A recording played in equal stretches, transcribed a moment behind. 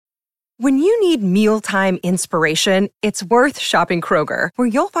When you need mealtime inspiration, it's worth shopping Kroger, where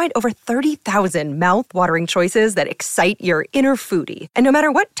you'll find over 30,000 mouth-watering choices that excite your inner foodie. And no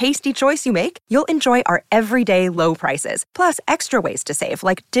matter what tasty choice you make, you'll enjoy our everyday low prices, plus extra ways to save,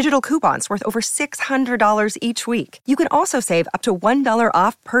 like digital coupons worth over $600 each week. You can also save up to $1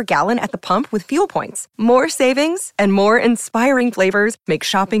 off per gallon at the pump with fuel points. More savings and more inspiring flavors make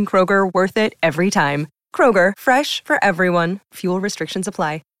shopping Kroger worth it every time. Kroger, fresh for everyone. Fuel restrictions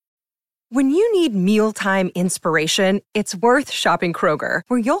apply. When you need mealtime inspiration, it's worth shopping Kroger,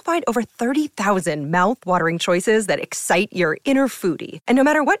 where you'll find over 30,000 mouth-watering choices that excite your inner foodie. And no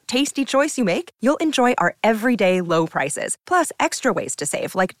matter what tasty choice you make, you'll enjoy our everyday low prices, plus extra ways to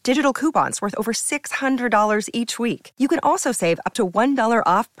save, like digital coupons worth over $600 each week. You can also save up to $1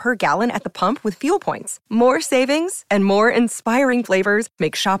 off per gallon at the pump with fuel points. More savings and more inspiring flavors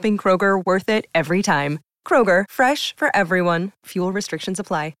make shopping Kroger worth it every time. Kroger, fresh for everyone. Fuel restrictions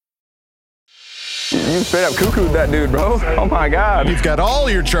apply. You straight up cuckooed that dude, bro. Oh my God. You've got all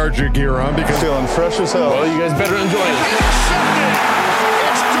your Charger gear on because feeling fresh as hell. Well, you guys better enjoy it.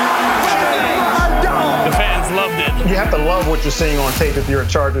 The fans loved it. You have to love what you're seeing on tape if you're a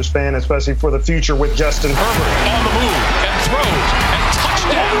Chargers fan, especially for the future with Justin Herbert. On the move and throws and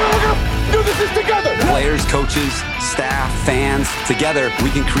touchdown. Do this together. Players, coaches, staff, fans, together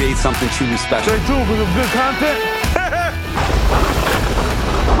we can create something truly special. Stay tuned for some good content.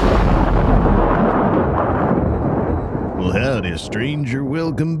 Well, howdy, stranger.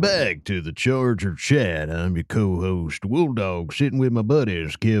 Welcome back to the Charger Chat. I'm your co-host, Wolfdog, sitting with my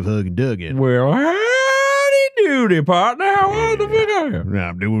buddies, Kev, Hug, and Duggan. Well, howdy doody, partner. How the fuck are you?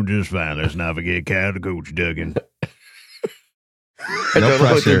 I'm doing just fine. Let's not forget Kyle, the coach, Duggan. I don't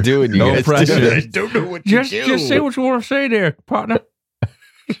know what they're doing. No pressure. I don't know what you do. Just say what you want to say there, partner.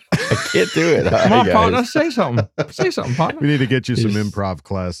 I can't do it. Come on, partner. Say something. Say something, partner. We need to get you some improv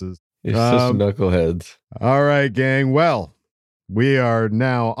classes. You're such knuckleheads. All right, gang. Well, we are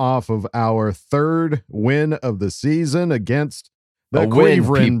now off of our third win of the season against the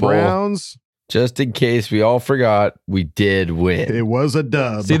Cleveland Browns. Just in case we all forgot, we did win. It was a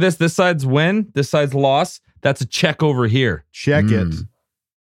dub. See this side's win, this side's loss. That's a check over here. Check it.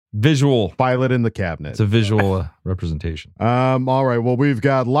 Visual. File it in the cabinet. It's a visual representation. All right. Well, we've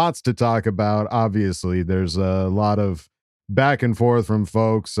got lots to talk about. Obviously, there's a lot of back and forth from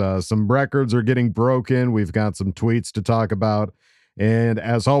folks. Some records are getting broken. We've got some tweets to talk about. And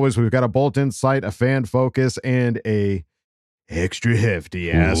as always, we've got a Bolt Insight, a fan focus, and a extra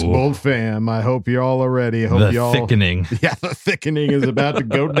hefty ass Bolt fam. I hope you all are ready. I hope y'all thickening. Yeah, the thickening is about to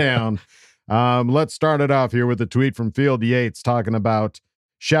go down. Let's start it off here with a tweet from Field Yates talking about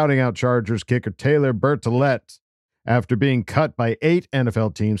shouting out Chargers kicker Taylor Bertolette after being cut by 8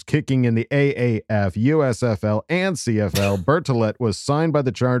 NFL teams kicking in the AAF, USFL, and CFL. Bertolette was signed by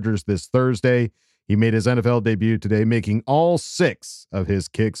the Chargers this Thursday. He made his NFL debut today, making all 6 of his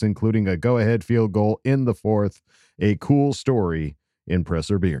kicks, including a go-ahead field goal in the 4th. A cool story in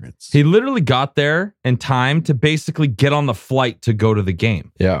perseverance. He literally got there in time to basically get on the flight to go to the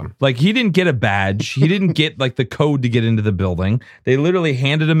game. Yeah. Like, he didn't get a badge. He didn't get like the code to get into the building. They literally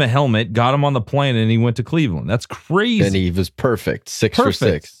handed him a helmet, got him on the plane, and he went to Cleveland. That's crazy. And he was perfect. 6 for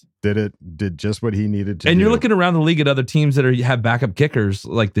 6. Did just what he needed to do. And you're looking around the league at other teams that have backup kickers,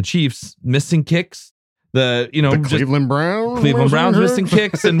 like the Chiefs missing kicks. The Cleveland Browns. Cleveland Browns missing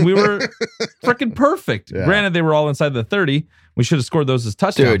kicks, and we were freaking perfect. Yeah. Granted, they were all inside the 30. We should have scored those as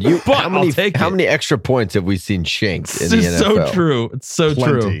touchdowns. Dude, but how many extra points have we seen shanked in the NFL? It's so true. It's so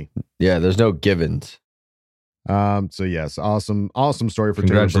true. Yeah, there's no givens. So yes, awesome story for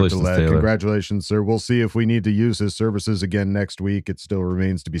Congratulations, Taylor. Taylor. Congratulations, sir. We'll see if we need to use his services again next week. It still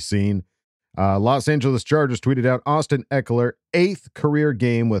remains to be seen. Los Angeles Chargers tweeted out Austin Eckler 8th career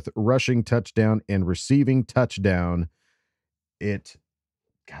game with rushing touchdown and receiving touchdown.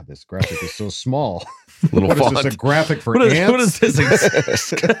 God, this graphic is so small. Little font. Is this, a graphic for ants? What is this?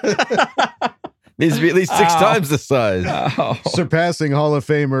 Needs to be at least 6 times the size. Surpassing Hall of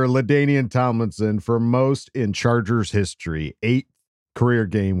Famer LaDainian Tomlinson for most in Chargers history. 8th career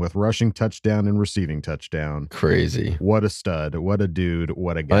game with rushing touchdown and receiving touchdown. Crazy. What a stud. What a dude.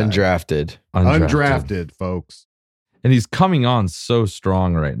 What a guy. Undrafted, folks. And he's coming on so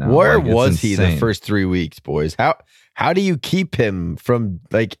strong right now. Where was he the first 3 weeks, boys? How do you keep him from,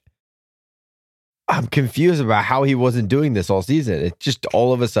 like, I'm confused about how he wasn't doing this all season. It just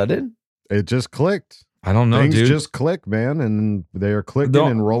all of a sudden? It just clicked. I don't know, Things dude. just click, man, and they are clicking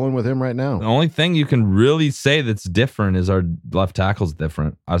and rolling with him right now. The only thing you can really say that's different is our left tackle's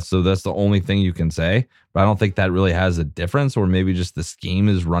different. So that's the only thing you can say. But I don't think that really has a difference, or maybe just the scheme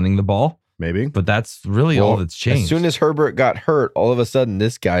is running the ball. Maybe. But that's really all that's changed. As soon as Herbert got hurt, all of a sudden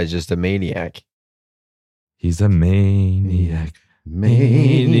this guy's just a maniac. He's a maniac.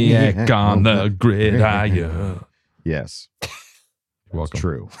 Maniac on the gridiron. Yes. You're welcome.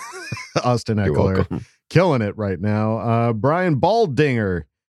 True. Austin You're Eckler welcome. killing it right now. Brian Baldinger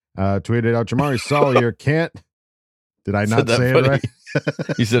tweeted out Jamari Salyer can't. Did I not Said that say funny. it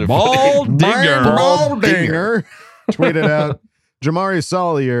right? You said Brian Baldinger. Baldinger tweeted out Jamari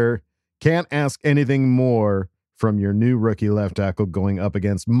Salyer can't ask anything more from your new rookie left tackle going up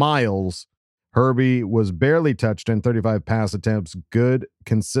against Miles. Herbie was barely touched in 35 pass attempts, good,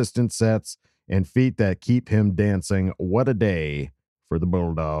 consistent sets, and feet that keep him dancing. What a day for the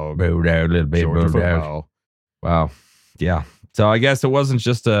Bulldog. Little bit Georgia Bulldog. football. Wow. Yeah. So I guess it wasn't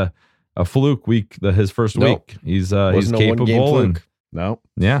just a fluke week, his first Nope. week. He's Wasn't a one-game capable. And fluke. No,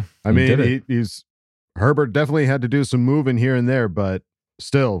 yeah. I he did mean, it. he's Herbert definitely had to do some moving here and there, but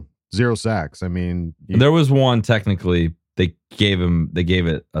still 0 sacks. I mean, There was one technically. They gave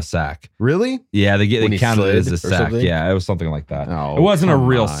it a sack. really? Yeah, When they he counted it as a slid or sack. something? Yeah, it was something like that. Oh, it wasn't a come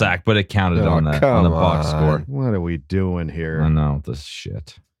real on. sack, but it counted Oh, on the come box on. score. What are we doing here? I know this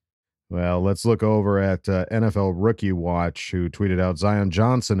shit. Well, let's look over at NFL Rookie Watch, who tweeted out Zion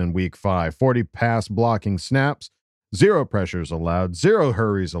Johnson in week 5, 40 pass blocking snaps, 0 pressures allowed, 0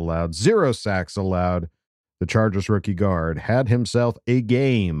 hurries allowed, 0 sacks allowed. The Chargers rookie guard had himself a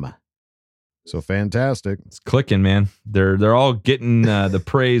game. So fantastic. It's clicking, man. They're all getting the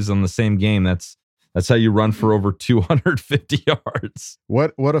praise on the same game. That's how you run for over 250 yards.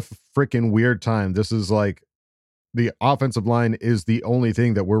 What a freaking weird time. This is like the offensive line is the only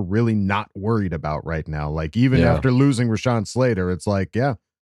thing that we're really not worried about right now. Like even Yeah. after losing Rashawn Slater, it's like, yeah,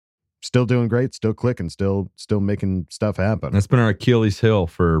 still doing great, still clicking, still making stuff happen. That's been our Achilles heel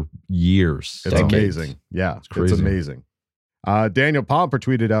for years. It's So- amazing. Yeah, it's crazy. amazing. Daniel Pomper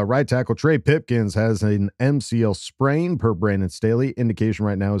tweeted out, right tackle Trey Pipkins has an MCL sprain per Brandon Staley. Indication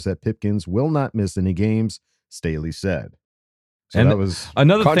right now is that Pipkins will not miss any games, Staley said. So And that was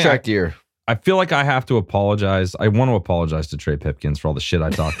Another Contract thing, year. I feel like I have to apologize. I want to apologize to Trey Pipkins for all the shit I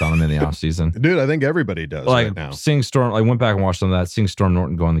talked on him in the offseason. dude, I think everybody does Like right now. seeing Storm, I went back and watched some of that. Seeing Storm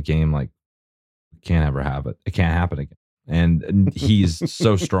Norton go in the game, like can't ever have it. It can't happen again. And he's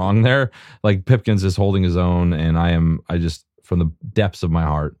so strong there. Like Pipkins is holding his own, and I just from the depths of my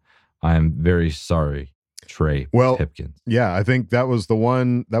heart, I am very sorry, Trey Pipkins. Yeah, I think that was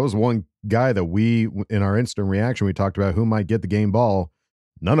one guy that we, in our instant reaction, we talked about who might get the game ball.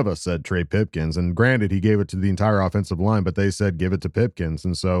 None of us said Trey Pipkins. And granted, he gave it to the entire offensive line, but they said give it to Pipkins.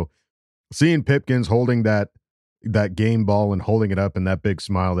 And so seeing Pipkins holding that game ball and holding it up and that big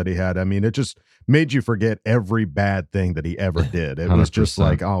smile that he had, I mean, it just made you forget every bad thing that he ever did. It was just 100%.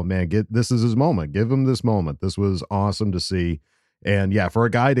 like, oh man, this is his moment. Give him this moment. This was awesome to see. And yeah, for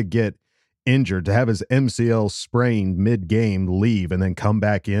a guy to get injured, to have his MCL sprained mid-game, leave, and then come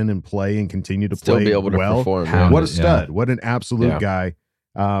back in and play and continue to Still play be able to well. perform. Pound What a it, stud. What an absolute Yeah. guy.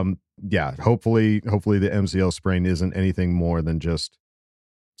 Hopefully the MCL sprain isn't anything more than just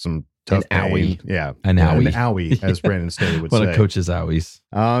some tough An owie. pain. Yeah. An owie. An owie, as Brandon Staley would One say. of Coach's owies.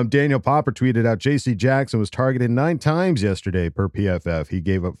 Daniel Popper tweeted out J.C. Jackson was targeted 9 times yesterday per PFF. He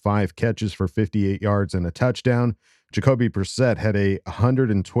gave up 5 catches for 58 yards and a touchdown. Jacoby Brissett had a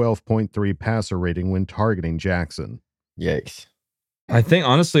 112.3 passer rating when targeting Jackson. Yikes. I think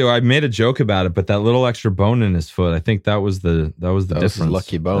honestly, I made a joke about it, but that little extra bone in his foot, I think that was the was his difference.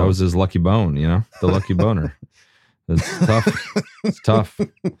 lucky bone. That was his lucky bone, the lucky boner. It's tough. It's tough.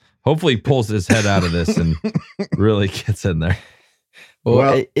 Hopefully, he pulls his head out of this and really gets in there.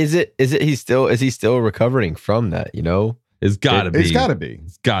 Well, is he still recovering from that, It's got to be. It's got to be.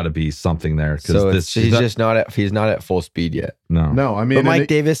 It's got to be something there So because he's not at full speed yet. no. No, I mean, But Mike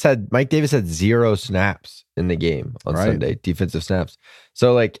Davis had 0 snaps in the game on Right. Sunday, defensive snaps.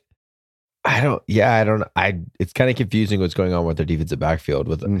 So it's kind of confusing what's going on with their defensive backfield.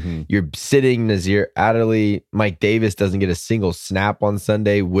 With Mhm. you're sitting Nazir Adderley, Mike Davis doesn't get a single snap on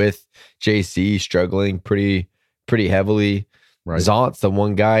Sunday with JC struggling pretty heavily. Right. Zont's the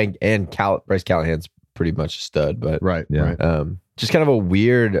one guy, and Bryce Callahan's pretty much a stud, but Right. Yeah. Right. just kind of a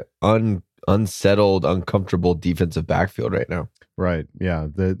weird, unsettled, uncomfortable defensive backfield right now. Right. Yeah.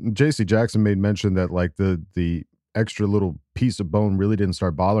 The J.C. Jackson made mention that like the extra little piece of bone really didn't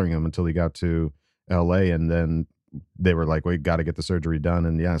start bothering him until he got to L.A. And then they were like, we got to get the surgery done.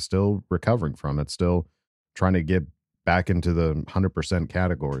 And yeah, still recovering from it, still trying to get back into the 100%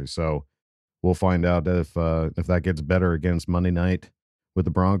 category. So we'll find out if that gets better against Monday night with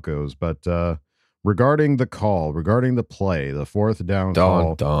the Broncos. But regarding the play, the 4th down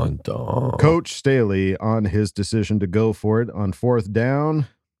call, Dun. Coach Staley on his decision to go for it on 4th down,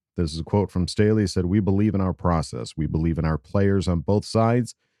 This is a quote from Staley. He said, "We believe in our process. We believe in our players on both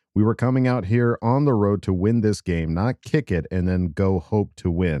sides. We were coming out here on the road to win this game, not kick it and then go hope to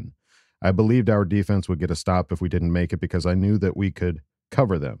win. I believed our defense would get a stop if we didn't make it because I knew that we could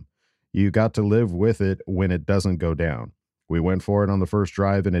cover them. You got to live with it when it doesn't go down. We went for it on the first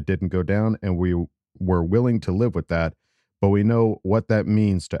drive and it didn't go down, and we were willing to live with that, but we know what that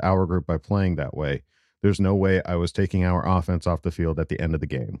means to our group by playing that way. There's no way I was taking our offense off the field at the end of the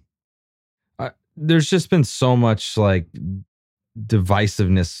game." There's just been so much like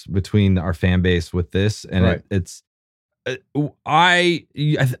divisiveness between our fan base with this, and Right. it's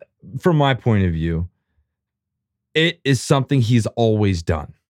from my point of view, it is something he's always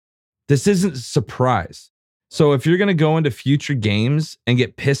done. This isn't a surprise. So if you're going to go into future games and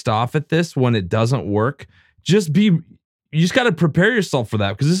get pissed off at this when it doesn't work, you just got to prepare yourself for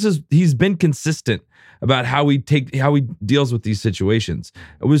that, because he's been consistent about how he deals with these situations.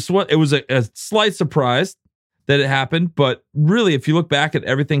 It was a slight surprise that it happened, but really, if you look back at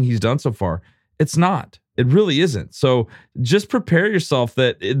everything he's done so far, it's not. It really isn't. So just prepare yourself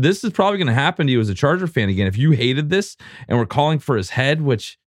that this is probably going to happen to you as a Charger fan again. If you hated this and were calling for his head,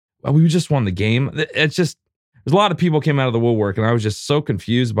 which we just won the game, it's just, there's a lot of people came out of the woodwork, and I was just so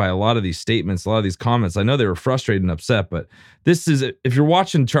confused by a lot of these statements, a lot of these comments. I know they were frustrated and upset, but this is, if you're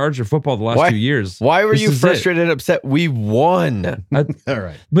watching Charger football the last 2 years. Why were you frustrated and upset? We won. All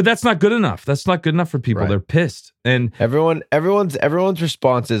right. But that's not good enough. That's not good enough for people. Right. They're pissed. And Everyone's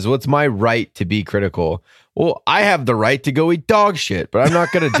response is, "What's my right to be critical?" Well, I have the right to go eat dog shit, but I'm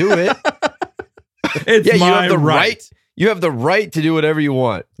not going to do it. it's Yeah, my you have the right. You have the right to do whatever you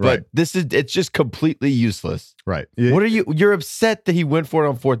want, but Right. it's just completely useless. Right. What are you're upset that he went for it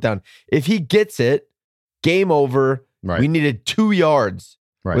on fourth down. If he gets it, game over. Right. We needed 2 yards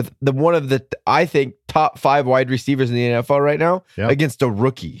Right. with one of the, I think, top 5 wide receivers in the NFL right now Yep. against a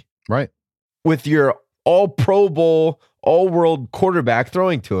rookie. Right. With your all Pro Bowl, all world quarterback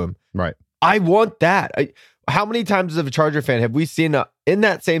throwing to him. Right. I want that. How many times as a Charger fan have we seen in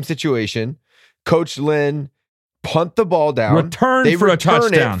that same situation, Coach Lynn punt the ball down, Return they for a return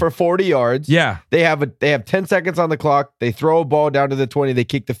touchdown. it for 40 yards. Yeah. They have 10 seconds on the clock. They throw a ball down to the 20. They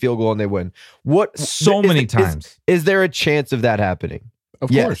kick the field goal and they win. Many times. Is there a chance of that happening? Of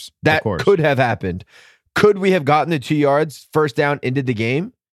Yes, course. that Of course. could have happened. Could we have gotten the 2 yards, first down, into the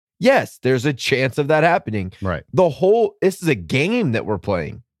game? Yes, there's a chance of that happening. Right. This is a game that we're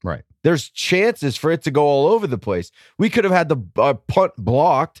playing. Right. There's chances for it to go all over the place. We could have had the punt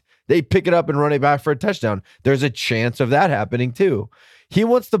blocked. They pick it up and run it back for a touchdown. There's a chance of that happening too. He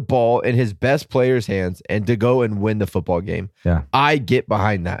wants the ball in his best player's hands and to go and win the football game. Yeah. I get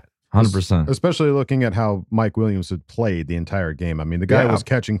behind that. 100%. Especially looking at how Mike Williams had played the entire game. I mean, the guy Yeah. was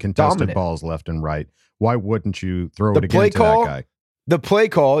catching contested Dominant. balls left and right. Why wouldn't you throw The it again play to call- that guy? The play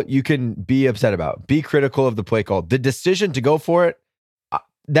call, you can be upset about. Be critical of the play call. The decision to go for it,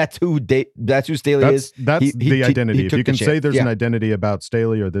 that's who Staley is. That's He the identity. If took you the can say chance. there's Yeah. an identity about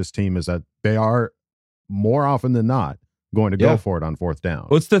Staley or this team, is that they are more often than not going to go Yeah. for it on fourth down.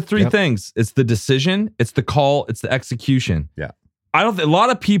 Well, it's the three Yep. things. It's the decision, it's the call, it's the execution. Yeah. I don't think a lot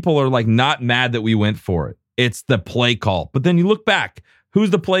of people are like not mad that we went for it. It's the play call. But then you look back, who's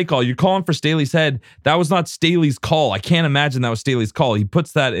the play call? You're calling for Staley's head. That was not Staley's call. I can't imagine that was Staley's call. He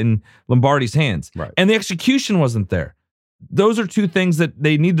puts that in Lombardi's hands. Right. And the execution wasn't there. Those are two things that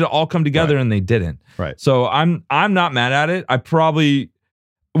they needed to all come together and they didn't. Right. So I'm not mad at it. I probably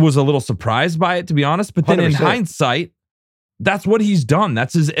was a little surprised by it, to be honest. But then in 100%. hindsight, that's what he's done.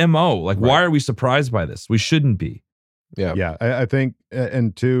 That's his MO. Like, why are we surprised by this? We shouldn't be. Yeah, I think,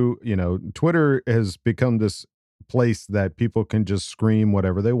 and two, Twitter has become this place that people can just scream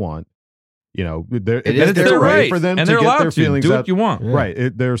whatever they want. is it's their a way right. for them and to they're get allowed their to feelings do out. what you want. Yeah.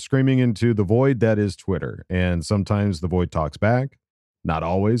 Right. They're screaming into the void that is Twitter. And sometimes the void talks back. Not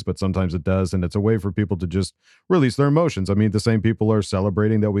always, but sometimes it does. And it's a way for people to just release their emotions. I mean, the same people are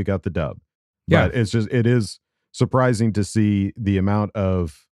celebrating that we got the dub. Yeah. But it is surprising to see the amount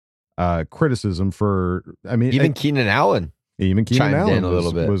of criticism for, Even Keenan Allen. Even Keenan chimed in Allen a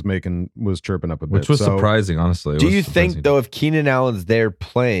little bit. was chirping up a bit. Which was So, surprising, honestly. It Do was you surprising. think, though, if Keenan Allen's there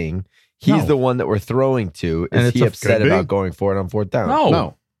playing, he's No. the one that we're throwing to, And is it's he a- upset could be. about going for it on fourth down?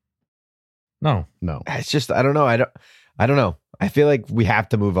 No. No, No. It's just, I don't know. I don't know. I feel like we have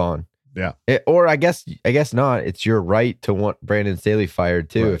to move on. Yeah. Or I guess not. It's your right to want Brandon Staley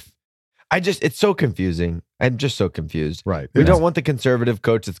fired too. Right. It's so confusing. I'm just so confused. Right. We don't want the conservative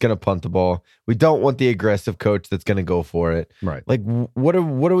coach that's going to punt the ball. We don't want the aggressive coach that's going to go for it. Right. Like, what do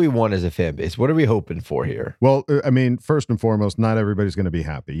we want as a fan base? What are we hoping for here? Well, I mean, first and foremost, not everybody's going to be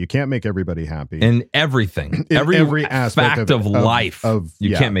happy. You can't make everybody happy. In everything, In every every aspect fact of life, you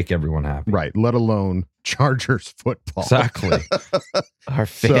yeah. can't make everyone happy. Right. Let alone Chargers football. Exactly. Our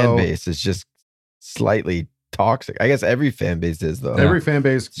fan base is just slightly toxic. I guess every fan base is, though. Every fan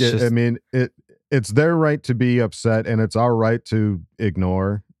base, just- I mean, it's their right to be upset, and it's our right to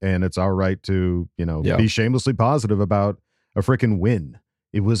ignore, and it's our right to, be shamelessly positive about a freaking win.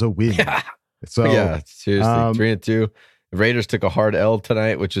 It was a win. Yeah. So yeah, seriously. 3-2. The Raiders took a hard L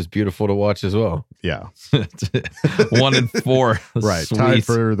tonight, which is beautiful to watch as well. yeah, 1-4. right. Sweet. Tied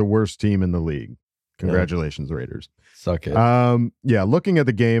for the worst team in the league. Congratulations, Raiders. Suck it. Yeah, looking at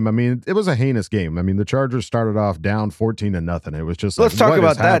the game, I mean, it was a heinous game. I mean, the Chargers started off down 14-0. It was just Let's like, talk what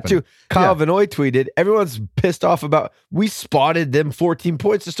about is that happening? too. Kyle Vanoy tweeted, everyone's pissed off about, we spotted them 14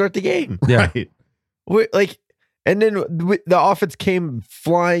 points to start the game. Yeah. Right. And then the offense came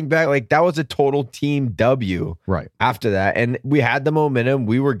flying back. Like, that was a total team W Right. after that. And we had the momentum.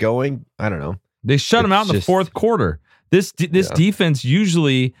 We were going, I don't know. They shut him out in the just- fourth quarter. This defense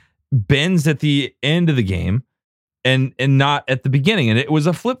usually bends at the end of the game and not at the beginning. And it was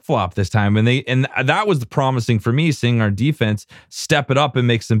a flip-flop this time. And that was the promising for me, seeing our defense step it up and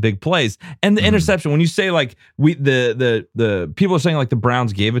make some big plays. And the interception, when you say like the people are saying like the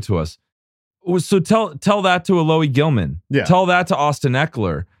Browns gave it to us. So tell that to Alohi Gilman. Yeah. Tell that to Austin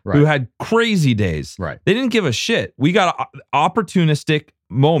Eckler, Right. who had crazy days. Right. They didn't give a shit. We got opportunistic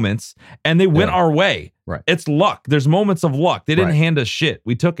moments and they went our way. Right. It's luck. There's moments of luck. They didn't Right. hand us shit.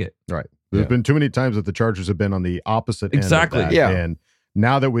 We took it. Right. There's been too many times that the Chargers have been on the opposite Exactly. end of that. Yeah. And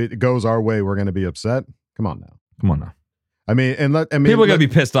now that it goes our way, we're going to be upset. Come on now. Come on now. I mean, People are going to be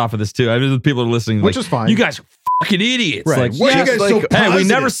pissed off of this too. I mean, people are listening. Which like, is fine. You guys are fucking idiots. Right. Like, Why are you yes, guys so hey, we positive?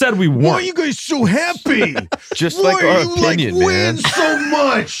 never said we weren't. Why are you guys so happy? Just Why like are our you opinion, like man. win so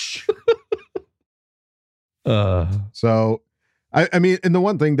much? So, I mean, and the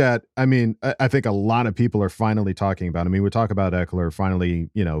one thing that, I think a lot of people are finally talking about, we talk about Eckler finally,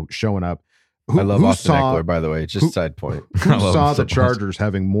 showing up. I love Austin Eckler, by the way. Just side point. Who I love saw him so the Chargers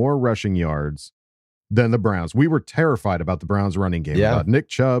having more rushing yards than the Browns? We were terrified about the Browns running game. Yeah. About Nick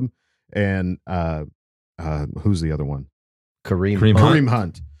Chubb and who's the other one? Kareem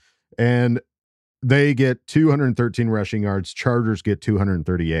Hunt. And they get 213 rushing yards. Chargers get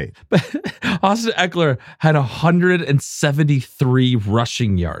 238. Austin Eckler had 173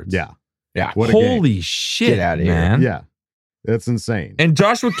 rushing yards. Yeah. Yeah. What a game. Holy shit, Get outta here. man. Yeah. That's insane. And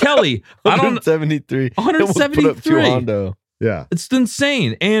Joshua Kelly, I don't 173. 173. Almost put up 2 hondo. Yeah. It's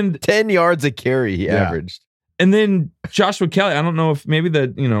insane. And 10 yards a carry he Yeah. averaged. then Joshua Kelly, I don't know if maybe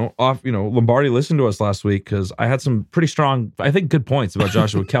Lombardi listened to us last week because I had some pretty strong, I think, good points about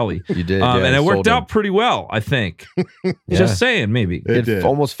Joshua Kelly. You did. And you it worked sold him. out pretty well, I think. Just saying, maybe. It Did did.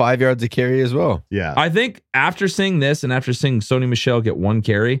 almost 5 yards a carry as well. Yeah. I think after seeing this and after seeing Sony Michel get 1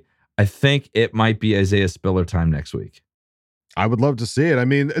 carry, I think it might be Isaiah Spiller time next week. I would love to see it. I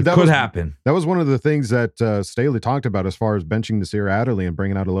mean, It that could was, happen. That was one of the things that Staley talked about as far as benching Nasir Adderley and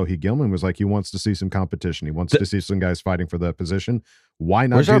bringing out Alohi Gilman was like he wants to see some competition. He wants to see some guys fighting for that position. Why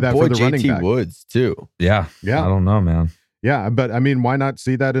not Where's do our that boy for the running JT back? Woods, too? Yeah. Yeah. I don't know, man. Yeah, but why not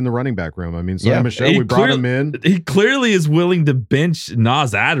see that in the running back room? Sonny Yeah. Michel, we brought him in. He clearly is willing to bench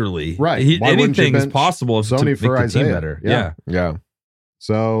Nas Adderley. Right. Why wouldn't you Anything is bench possible to Sony make for the Isaiah? team better. Yeah. Yeah.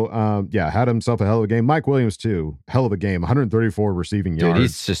 So, had himself a hell of a game. Mike Williams, too. Hell of a game. 134 receiving Dude, yards.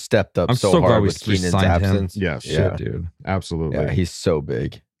 he's just stepped up I'm so so glad hard we with Keenan's signed him. absence. Yes. Yeah. Shit, dude. Absolutely. Yeah, he's so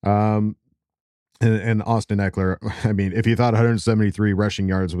big. And Austin Eckler, if you thought 173 rushing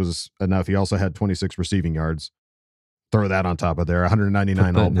yards was enough, he also had 26 receiving yards. Throw that on top of there.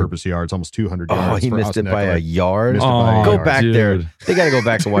 199 all-purpose yards, almost 200 yards. Oh, he for missed Austin it by Eckler. a yard. Missed it by a Go yard. back dude. there. They got to go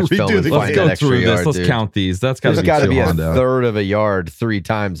back and watch Redo film and the Let's find go that extra through yard, this. Let's dude. count these. That's got There's to got to be be a Hondo. third of a yard 3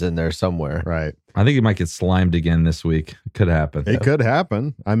 times in there somewhere. Right. I think he might get slimed again this week. It could happen. It could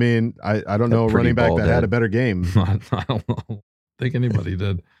happen. I don't know a pretty running back ball that had dead. a better game. I don't know. I think anybody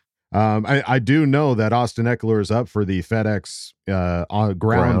did. I do know that Austin Eckler is up for the FedEx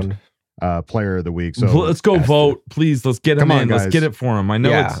ground player of the week. So let's go vote, please. Let's get him Come on, in. Let's guys. get it for him. I know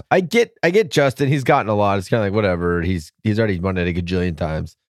Yeah, it's I get Justin. He's gotten a lot. It's kind of like whatever. He's already won it a gajillion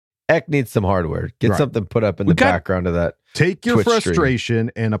times. Eck needs some hardware. Get Right. something put up in the background of that. take your Twitch stream.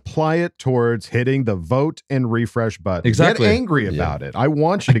 frustration and apply it towards hitting the vote and refresh button. Exactly. Get angry about it. I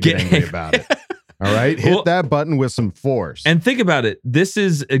want you to get angry about it. All right. Hit Well, that button with some force. And think about it. This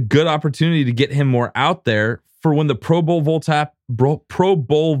is a good opportunity to get him more out there for when the Pro Bowl votes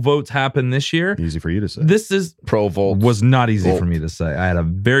happen this year. Easy for you to say. This is Pro Volt was not easy Volt. for me to say. I had a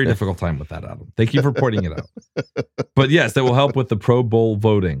very difficult time with that, Adam. Thank you for pointing it out. But yes, that will help with the Pro Bowl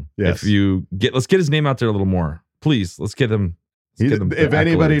voting. Yes. Let's get his name out there a little more, please. Let's get him. If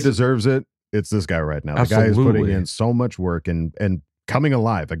anybody deserves it, it's this guy right now. The guy is putting in so much work and coming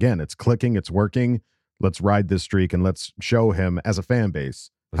alive. Again, it's clicking, it's working. Let's ride this streak and let's show him as a fan base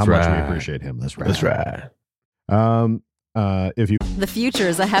how much we appreciate him. Let's ride. The future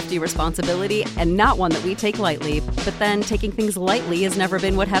is a hefty responsibility and not one that we take lightly. But then taking things lightly has never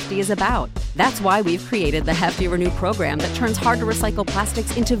been what Hefty is about. That's why we've created the Hefty Renew program that turns hard to recycle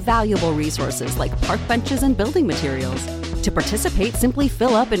plastics into valuable resources like park benches and building materials. To participate, simply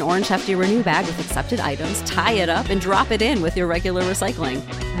fill up an orange Hefty Renew bag with accepted items, tie it up, and drop it in with your regular recycling.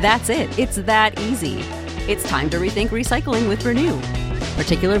 That's it. It's that easy. It's time to rethink recycling with Renew.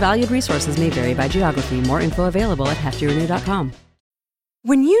 Particular valued resources may vary by geography. More info available at heftyrenew.com.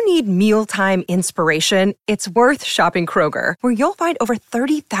 When you need mealtime inspiration, it's worth shopping Kroger, where you'll find over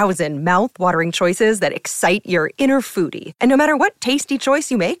 30,000 mouth-watering choices that excite your inner foodie. And no matter what tasty choice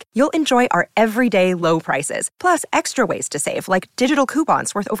you make, you'll enjoy our everyday low prices, plus extra ways to save, like digital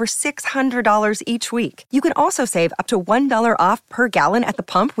coupons worth over $600 each week. You can also save up to $1 off per gallon at the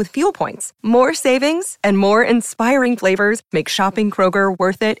pump with fuel points. More savings and more inspiring flavors make shopping Kroger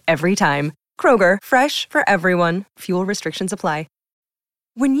worth it every time. Kroger, fresh for everyone. Fuel restrictions apply.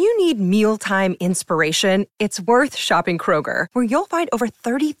 When you need mealtime inspiration, it's worth shopping Kroger, where you'll find over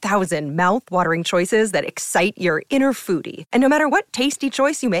 30,000 mouth-watering choices that excite your inner foodie. And no matter what tasty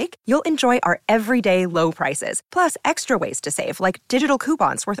choice you make, you'll enjoy our everyday low prices, plus extra ways to save, like digital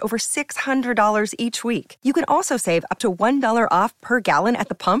coupons worth over $600 each week. You can also save up to $1 off per gallon at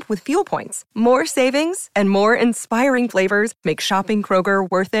the pump with fuel points. More savings and more inspiring flavors make shopping Kroger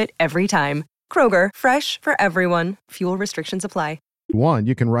worth it every time. Kroger, fresh for everyone. Fuel restrictions apply.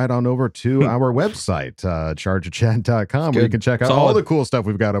 You can ride on over to our website, chargerchat.com, where you can check out all the cool stuff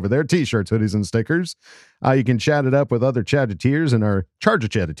we've got over there, t-shirts, hoodies, and stickers. You can chat it up with other Chatteteers in our Charger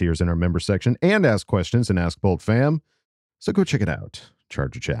Chatteteers in our member section and ask questions and Ask Bolt Fam. So go check it out,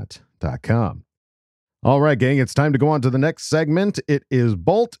 chargerchat.com. All right, gang, it's time to go on to the next segment. It is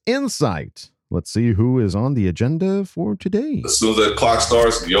Bolt Insight. Let's see who is on the agenda for today. As soon as that clock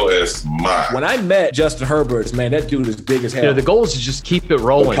starts, your ass is mine. When I met Justin Herbert, man, that dude is big as hell. The goal is to just keep it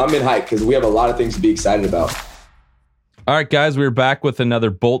rolling. Come in hype because we have a lot of things to be excited about. All right, guys, we're back with another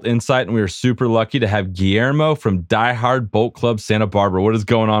Bolt Insight, and we are super lucky to have Guillermo from Die Hard Bolt Club Santa Barbara. What is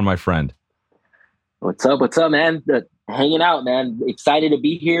going on, my friend? What's up, man? Hanging out, man. Excited to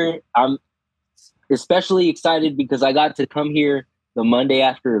be here. I'm especially excited because I got to come here the Monday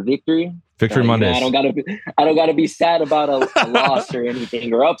after a victory. Victory Mondays. I don't gotta be sad about a loss or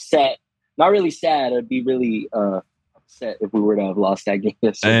anything, or upset. Not really sad. I'd be really upset if we were to have lost that game.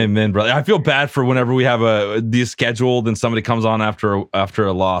 Amen, brother. I feel bad for whenever we have these scheduled and somebody comes on after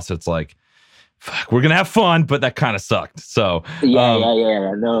a loss. It's like, fuck, we're gonna have fun, but that kind of sucked. So yeah.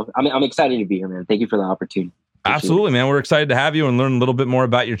 No, I'm excited to be here, man. Thank you for the opportunity. Absolutely, man. We're excited to have you and learn a little bit more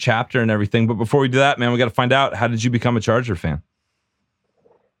about your chapter and everything. But before we do that, man, we got to find out, how did you become a Charger fan?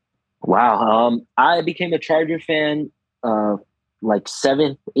 Wow. I became a Charger fan like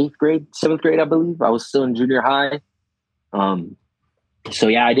 7th grade, I believe. I was still in junior high. So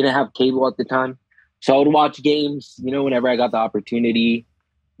yeah, I didn't have cable at the time. So I would watch games, whenever I got the opportunity,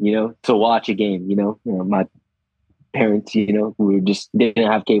 to watch a game, my parents, who just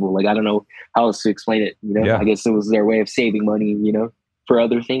didn't have cable. Like, I don't know how else to explain it. Yeah. I guess it was their way of saving money, for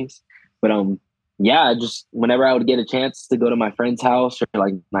other things. But yeah, just whenever I would get a chance to go to my friend's house or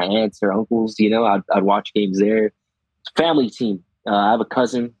like my aunts or uncles, I'd watch games there. Family team. I have a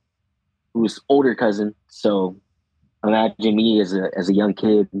cousin who's older cousin. So imagine me as a young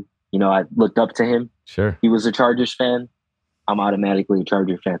kid, I looked up to him. Sure. He was a Chargers fan. I'm automatically a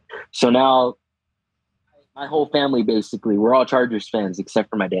Charger fan. So now my whole family, basically, we're all Chargers fans except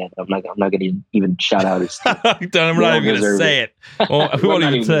for my dad. I'm not going to even shout out his team. I'm not even going to say it. Well, we won't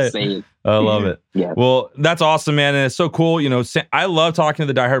even say it. I love it. Yeah. Well, that's awesome, man. And it's so cool. I love talking to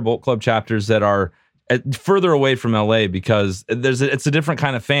the Die Hard Bolt Club chapters that are further away from LA because it's a different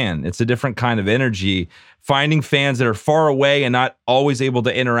kind of fan. It's a different kind of energy. Finding fans that are far away and not always able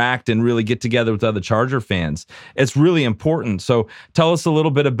to interact and really get together with other Charger fans. It's really important. So tell us a little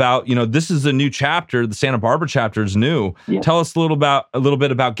bit about, this is a new chapter. The Santa Barbara chapter is new. Yeah. Tell us a little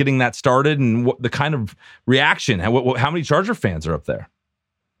bit about getting that started and what the kind of reaction, how many Charger fans are up there?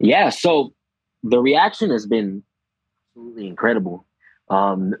 Yeah. So the reaction has been absolutely incredible.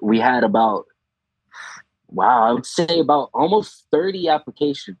 We had I would say about almost 30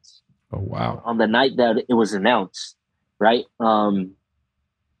 applications Oh, wow. On the night that it was announced, right?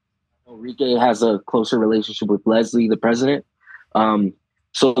 Enrique has a closer relationship with Leslie, the president.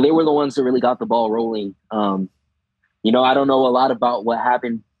 So they were the ones that really got the ball rolling. You know, I don't know a lot about what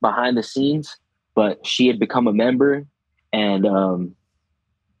happened behind the scenes, but she had become a member. And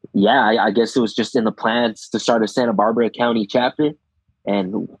I guess it was just in the plans to start a Santa Barbara County chapter.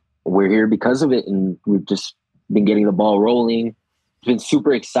 And we're here because of it. And we've just been getting the ball rolling. It's been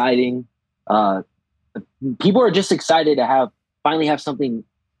super exciting. People are just excited to finally have something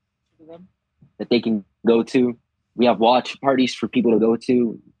that they can go to. We have watch parties for people to go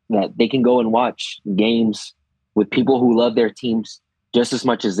to that they can go and watch games with people who love their teams just as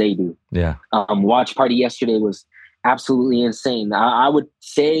much as they do. Yeah. Watch party yesterday was absolutely insane. I would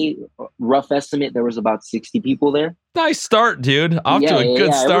say, rough estimate, there was about 60 people there. Nice start, dude. Off to a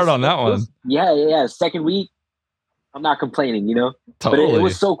good start on that one. Second week, I'm not complaining, you know? Totally. But it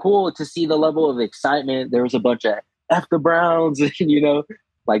was so cool to see the level of excitement. There was a bunch of F the Browns, you know,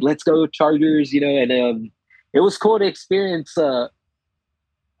 like, let's go Chargers, you know, and it was cool to experience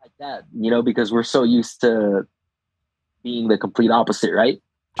like that, you know, because we're so used to being the complete opposite, right?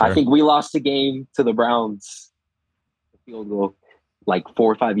 Sure. I think we lost the game to the Browns field goal like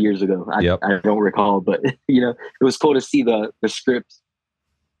 4 or 5 years ago. I don't recall, but you know, it was cool to see the script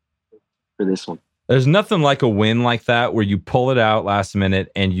for this one. There's nothing like a win like that where you pull it out last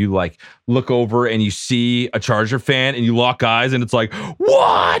minute and you like look over and you see a Charger fan and you lock eyes and it's like,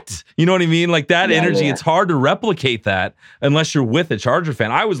 what? You know what I mean? Like that energy, it's hard to replicate that unless you're with a Charger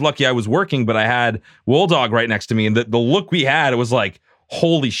fan. I was lucky I was working, but I had Wool Dog right next to me and the look we had, it was like,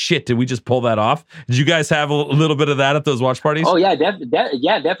 holy shit, did we just pull that off? Did you guys have a little bit of that at those watch parties? Oh yeah,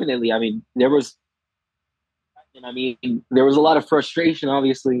 definitely. I mean, there was a lot of frustration,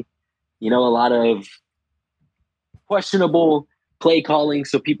 obviously. You know, a lot of questionable play calling,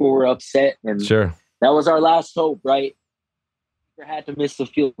 so people were upset, and sure, that was our last hope, right? We had to miss the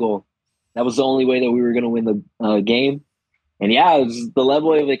field goal. That was the only way that we were going to win the game. And yeah, it was the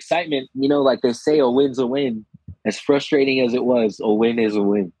level of excitement. You know, like they say, a win's a win. As frustrating as it was, a win is a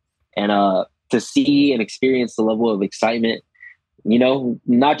win. And to see and experience the level of excitement, you know,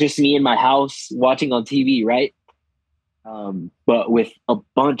 not just me in my house watching on TV, right? But with a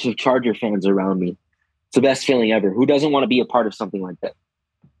bunch of Charger fans around me. It's the best feeling ever. Who doesn't want to be a part of something like that?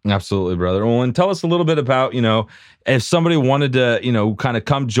 Absolutely, brother. Well, and tell us a little bit about, you know, if somebody wanted to, you know, kind of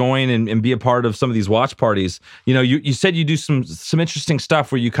come join and be a part of some of these watch parties. You know, you said you do some interesting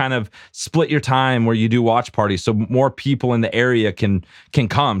stuff where you kind of split your time where you do watch parties so more people in the area can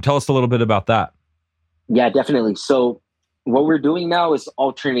come. Tell us a little bit about that. Yeah, definitely. So what we're doing now is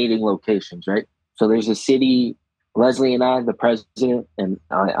alternating locations, right? So there's a city, Leslie and I, the president, and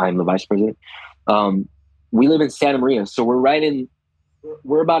I'm the vice president. We live in Santa Maria. So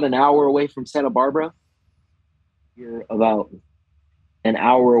we're about an hour away from Santa Barbara. You're about an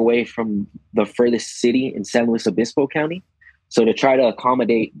hour away from the furthest city in San Luis Obispo County. So to try to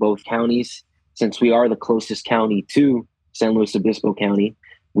accommodate both counties, since we are the closest county to San Luis Obispo County,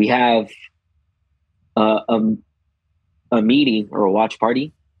 we have a meeting or a watch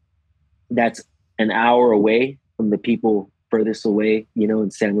party that's an hour away from the people furthest away, you know,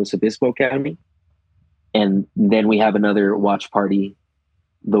 in San Luis Obispo County. And then we have another watch party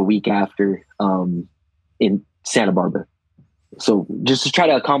the week after in Santa Barbara. So just to try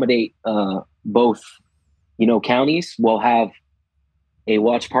to accommodate both, you know, counties, we'll have a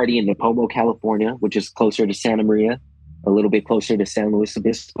watch party in Nipomo, California, which is closer to Santa Maria, a little bit closer to San Luis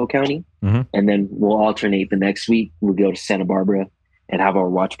Obispo County. Mm-hmm. And then we'll alternate the next week. We'll go to Santa Barbara and have our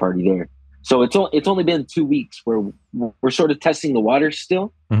watch party there. So it's only been 2 weeks where we're sort of testing the waters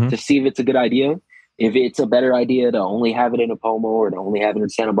still to see if it's a good idea. If it's a better idea to only have it in Nipomo or to only have it in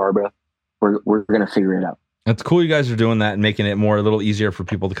Santa Barbara, we're going to figure it out. It's cool you guys are doing that and making it a little easier for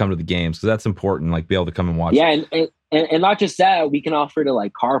people to come to the games, because that's important, like be able to come and watch. Yeah, and not just that, we can offer to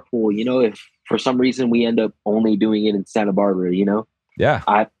like carpool, you know, if for some reason we end up only doing it in Santa Barbara, you know?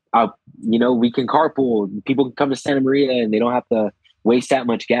 Yeah. You know, we can carpool. People can come to Santa Maria and they don't have to waste that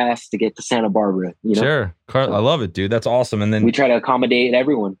much gas to get to Santa Barbara, you know? Sure. I love it, dude. That's awesome. And then we try to accommodate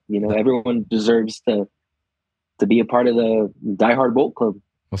everyone, you know, everyone deserves to be a part of the Die Hard Bolt Club.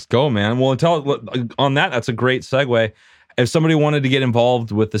 Let's go, man. Well, on that's a great segue. If somebody wanted to get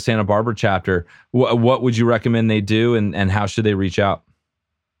involved with the Santa Barbara chapter, what would you recommend they do, and how should they reach out?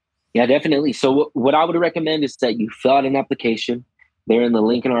 Yeah, definitely. So what I would recommend is that you fill out an application. They're in the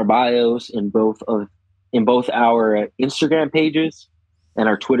link in our bios in both our Instagram pages and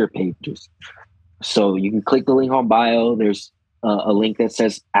our Twitter pages. So you can click the link on bio. There's a link that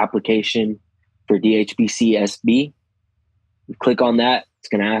says application for DHBC SB. click on that. It's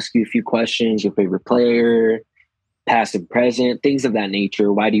going to ask you a few questions, your favorite player, past and present, things of that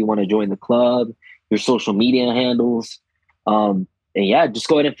nature. Why do you want to join the club? Your social media handles. And yeah, just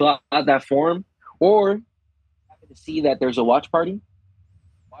go ahead and fill out that form. Or happen to see that there's a watch party.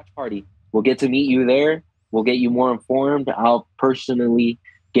 We'll get to meet you there. We'll get you more informed. I'll personally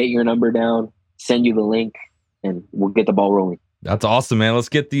get your number down, send you the link, and we'll get the ball rolling. That's awesome, man. Let's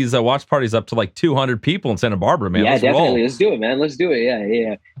get these watch parties up to like 200 people in Santa Barbara, man. Yeah, Let's definitely. roll. Let's do it, man. Let's do it.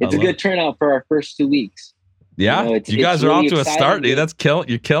 Yeah. It's a good turnout for our first 2 weeks. Yeah, you guys are really off to a start, dude.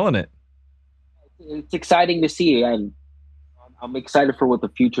 You're killing it. It's exciting to see, and I'm excited for what the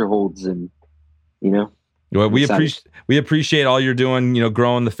future holds. And well, we appreciate all you're doing.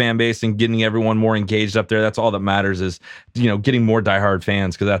 Growing the fan base and getting everyone more engaged up there. That's all that matters. Is getting more diehard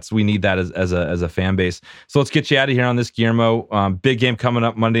fans, because we need that as a fan base. So let's get you out of here on this, Guillermo. Big game coming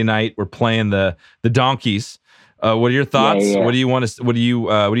up Monday night. We're playing the Donkeys. What are your thoughts? Yeah. What do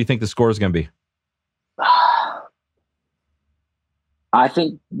you think the score is going to be? I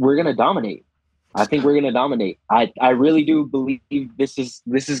think we're going to dominate. I really do believe this is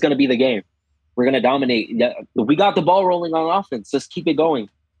going to be the game. We're going to dominate. We got the ball rolling on offense. Let's keep it going.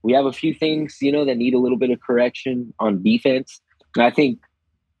 We have a few things, that need a little bit of correction on defense. And I think,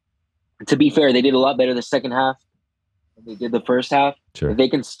 to be fair, they did a lot better the second half than they did the first half. Sure. If they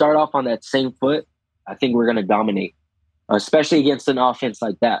can start off on that same foot, I think we're going to dominate, especially against an offense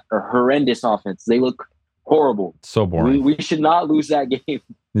like that, a horrendous offense. They look horrible. So boring. We should not lose that game.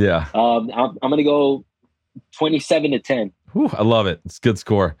 Yeah. I'm going to go 27-10. Whew, I love it. It's a good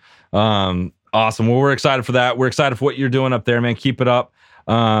score. Awesome. Well, we're excited for that. We're excited for what you're doing up there, man. Keep it up.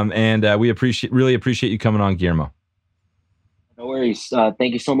 And we really appreciate you coming on, Guillermo. No worries.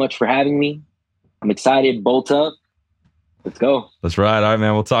 Thank you so much for having me. I'm excited. Bolt up. Let's go. That's right. All right,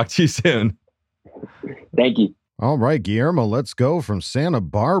 man. We'll talk to you soon. Thank you. All right, Guillermo, let's go from Santa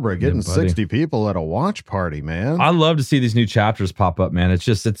Barbara, getting 60 people at a watch party, man. I love to see these new chapters pop up, man.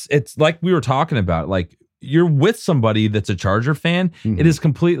 It's like we were talking about, like, you're with somebody that's a Charger fan. Mm-hmm. It is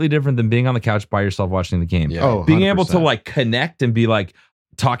completely different than being on the couch by yourself watching the game. Yeah. Oh, being able to like connect and be like,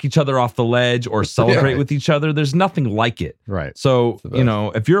 talk each other off the ledge or celebrate with each other. There's nothing like it. Right. So,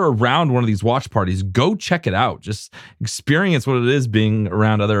 if you're around one of these watch parties, go check it out. Just experience what it is being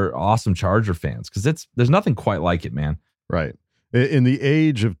around other awesome Charger fans. Cause there's nothing quite like it, man. Right. In the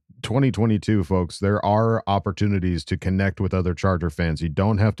age of 2022, folks, there are opportunities to connect with other Charger fans. You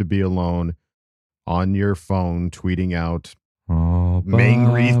don't have to be alone on your phone tweeting out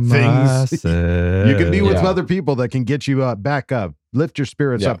angry things. You can be with other people that can get you back up, lift your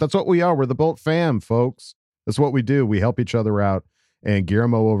spirits up. That's what we are. We're the Bolt fam, folks. That's what we do. We help each other out. And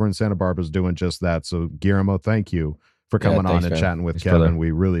Guillermo over in Santa Barbara is doing just that. So Guillermo, thank you for coming on and chatting with Kevin. Brother.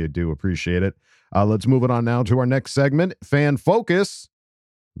 We really do appreciate it. Let's move it on now to our next segment, Fan Focus.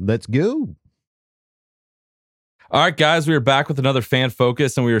 Let's go. All right, guys, we are back with another Fan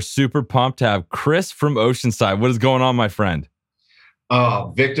Focus, and we are super pumped to have Chris from Oceanside. What is going on, my friend?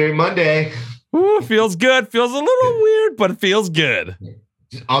 Oh, Victory Monday. Ooh, feels good. Feels a little weird, but it feels good.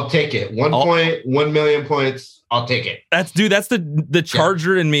 I'll take it. 1 million points. I'll take it. That's the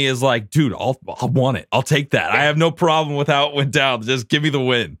Charger in me is like, dude, I'll want it. I'll take that. I have no problem with how it went down. Just give me the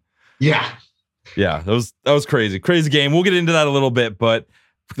win. Yeah. Yeah, that was crazy. Crazy game. We'll get into that a little bit, but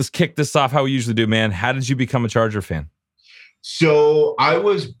let's kick this off how we usually do, man. How did you become a Charger fan? So I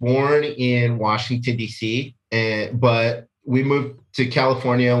was born in Washington, D.C., but we moved to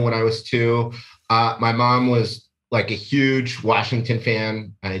California when I was 2. My mom was like a huge Washington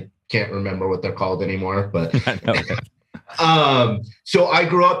fan. I can't remember what they're called anymore, but so I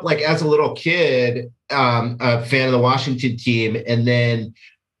grew up like as a little kid, a fan of the Washington team. And then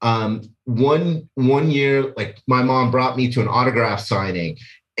one year, like my mom brought me to an autograph signing,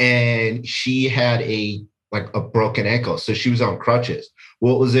 and she had a broken ankle. So she was on crutches.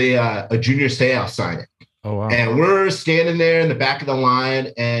 Well, it was a Junior Seau signing. Oh, wow. And we're standing there in the back of the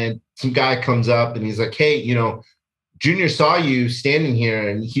line, and some guy comes up and he's like, hey, Junior saw you standing here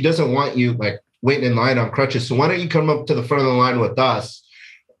and he doesn't want you like waiting in line on crutches. So why don't you come up to the front of the line with us?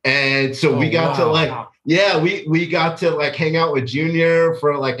 And so we got to we got to like hang out with Junior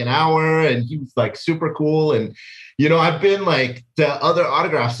for like an hour, and he was like super cool. And, I've been like to other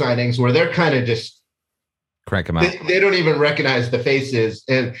autograph signings where they're kind of just crank them out. They don't even recognize the faces.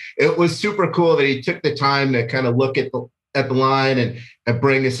 And it was super cool that he took the time to kind of look at the line and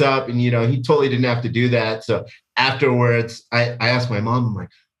bring us up. And, he totally didn't have to do that. So afterwards, I asked my mom, I'm like,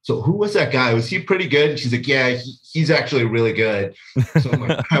 so who was that guy? Was he pretty good? And she's like, yeah, he's actually really good. So I'm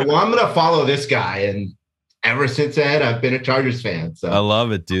like, well, I'm going to follow this guy. And ever since then, I've been a Chargers fan. So I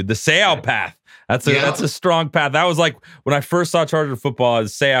love it, dude. The Seau path. That's a strong path. That was like when I first saw Charger football, I'd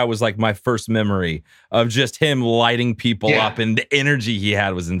say I was like my first memory of just him lighting people up, and the energy he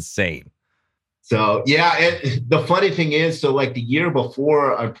had was insane. So the funny thing is, so like the year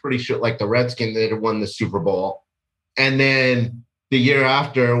before, I'm pretty sure like the Redskins had won the Super Bowl, and then the year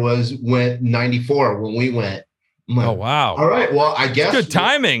after was when 94 when we went. Like, oh wow! All right, well I guess good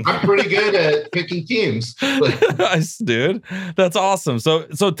timing. I'm pretty good at picking teams. Nice, dude. That's awesome. So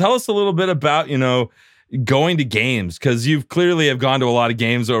tell us a little bit about going to games, because you've clearly have gone to a lot of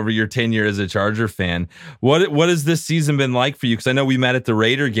games over your tenure as a Charger fan. What has this season been like for you? Because I know we met at the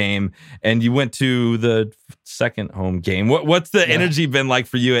Raider game and you went to the second home game. What's the energy been like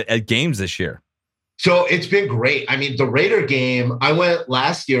for you at games this year? So it's been great. I mean, the Raider game, I went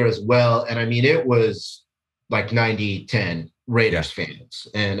last year as well, and I mean it was like 90-10 Raiders fans,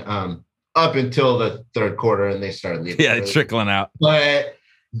 and up until the third quarter, and they started leaving. Yeah, trickling out. But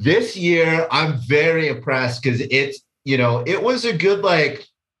this year, I'm very impressed because it's, it was a good like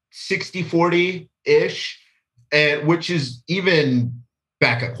 60-40-ish, and which is even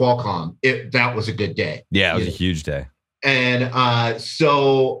back at Qualcomm, that was a good day. Yeah, it was a huge day. And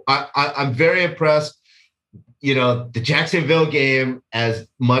so I'm very impressed. The Jacksonville game, as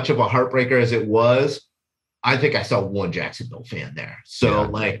much of a heartbreaker as it was, I think I saw one Jacksonville fan there. So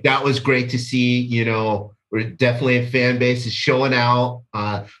like that was great to see. We're definitely a fan base is showing out.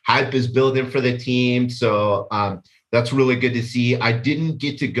 Hype is building for the team. So that's really good to see. I didn't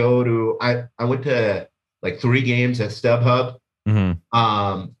get to go to, I went to like 3 games at StubHub. Mm-hmm.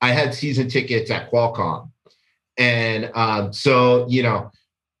 I had season tickets at Qualcomm. And so,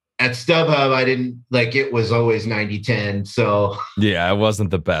 at StubHub, I didn't like it was always 90-10. So yeah, it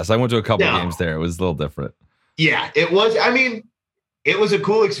wasn't the best. I went to a couple games there. It was a little different. Yeah, it was. I mean, it was a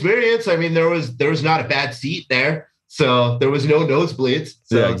cool experience. I mean, there was not a bad seat there. So there was no nosebleeds.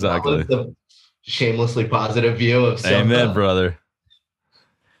 So yeah, exactly. That was the shamelessly positive view of StubHub. Amen, brother.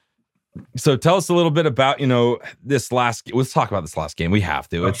 So tell us a little bit about, this last, let's talk about this last game. We have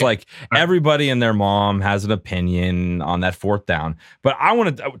to. Okay. It's like everybody and their mom has an opinion on that 4th down. But I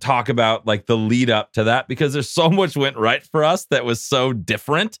want to talk about like the lead up to that, because there's so much went right for us that was so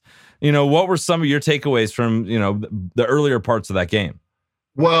different. What were some of your takeaways from, the earlier parts of that game?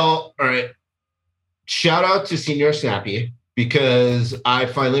 Well, all right. Shout out to Senior Snappy, because I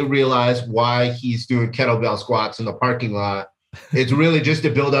finally realized why he's doing kettlebell squats in the parking lot. It's really just to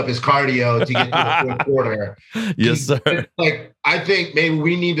build up his cardio to get to the 4th quarter. Yes, sir. Like, I think maybe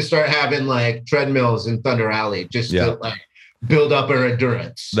we need to start having like treadmills in Thunder Alley just to like build up our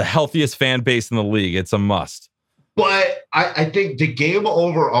endurance. The healthiest fan base in the league. It's a must. But I think the game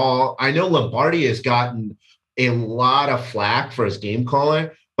overall, I know Lombardi has gotten a lot of flack for his game calling,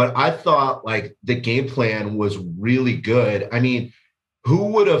 but I thought like the game plan was really good. I mean, who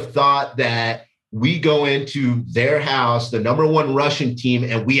would have thought that we go into their house, the number 1 Russian team,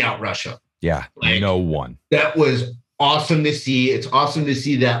 and we outrush them? Yeah, like, no one. That was awesome to see. It's awesome to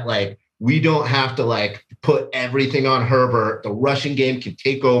see that like we don't have to like put everything on Herbert. The rushing game can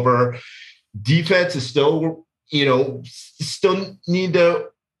take over. Defense is still, still need to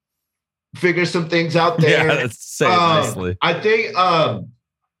figure some things out there. Yeah, let's say it nicely. I think, I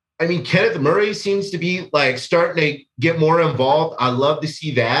mean, Kenneth Murray seems to be like starting to get more involved. I love to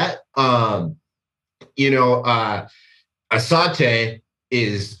see that. Asante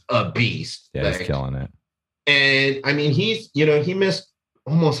is a beast. Yeah, he's killing it. And I mean, he missed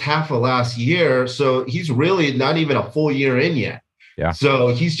almost half of last year. So he's really not even a full year in yet. Yeah. So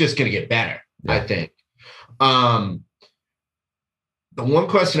he's just going to get better, I think. The one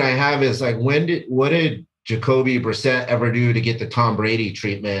question I have is like, what did Jacoby Brissett ever do to get the Tom Brady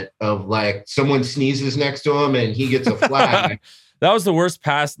treatment of like someone sneezes next to him and he gets a flag? That was the worst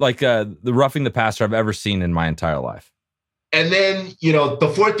pass, like the roughing the passer I've ever seen in my entire life. And then,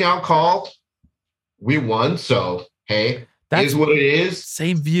 the 4th down call, we won. So, hey, that is what it is.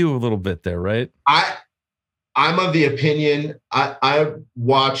 Same view a little bit there, right? I'm of the opinion, I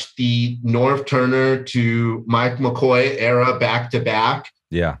watched the Norv Turner to Mike McCoy era back to back.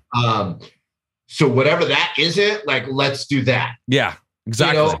 Yeah. So whatever that isn't, like, let's do that. Yeah.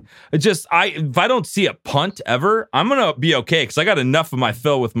 Exactly. It just if I don't see a punt ever, I'm gonna be okay because I got enough of my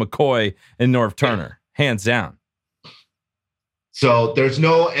fill with McCoy and Norv Turner, hands down. So there's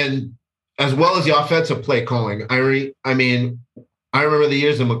and as well as the offensive play calling. I remember the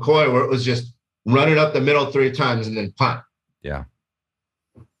years of McCoy where it was just run it up the middle 3 times and then punt. Yeah.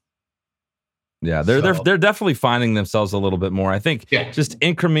 Yeah, they're definitely finding themselves a little bit more. I think just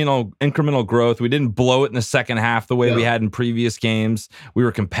incremental growth. We didn't blow it in the second half the way we had in previous games. We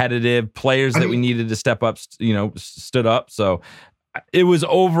were competitive. Players that we needed to step up, stood up. So it was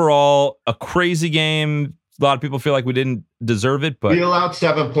overall a crazy game. A lot of people feel like we didn't deserve it, but we allowed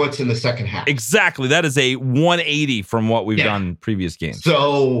 7 points in the second half. Exactly. That is a 180 from what we've done in previous games.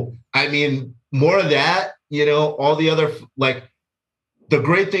 So, I mean, more of that, all the other, like, the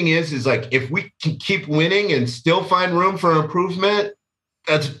great thing is like, if we can keep winning and still find room for improvement,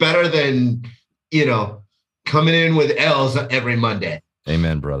 that's better than, coming in with L's every Monday.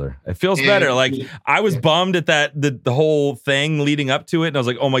 Amen, brother. It feels better. Like, I was bummed at that, the whole thing leading up to it. And I was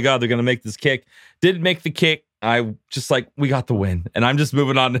like, oh my God, they're going to make this kick. Didn't make the kick. I just like, we got the win. And I'm just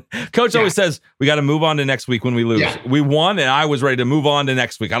moving on. Coach always says, we got to move on to next week when we lose. Yeah. We won, and I was ready to move on to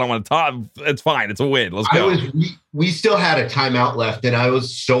next week. I don't want to talk. It's fine. It's a win. Let's go. We still had a timeout left, and I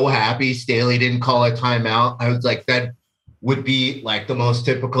was so happy Stanley didn't call a timeout. I was like, that would be like the most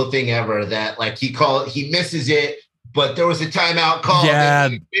typical thing ever, that like he misses it, but there was a timeout call. Yeah.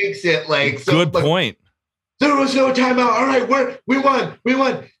 And he makes it like, so, good point. There was no timeout. All right, we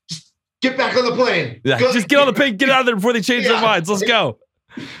won. Just get back on the plane. Yeah, just get on the plane, get out of there before they change their minds. Let's go.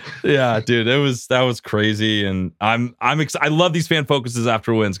 Yeah, dude, that was crazy, and I'm excited. I love these fan focuses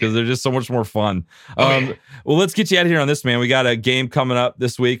after wins because they're just so much more fun. Well, let's get you out of here on this, man. We got a game coming up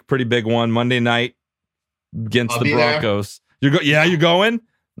this week, pretty big one, Monday night against the Broncos. You're going?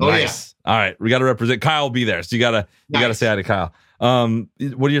 Nice. Yeah. All right, we got to represent. Kyle will be there, so you gotta say hi to Kyle.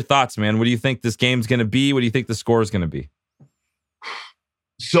 What are your thoughts, man? What do you think this game's going to be? What do you think the score is going to be?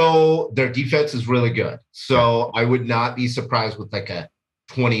 So their defense is really good. So I would not be surprised with like a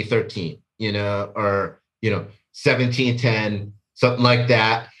 2013, or 17-10, something like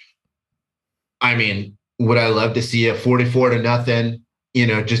that. I mean, would I love to see a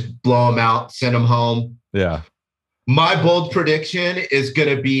 44-0, just blow them out, send them home? Yeah. My bold prediction is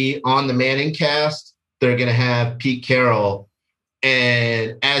going to be on the Manning cast. They're going to have Pete Carroll.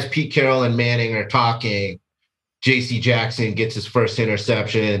 And as Pete Carroll and Manning are talking, J.C. Jackson gets his first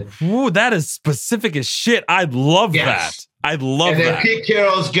interception. Ooh, that is specific as shit. I'd love that. I'd love that. And then Pete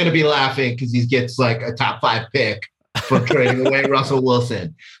Carroll's going to be laughing because he gets like a top 5 pick for trading away Russell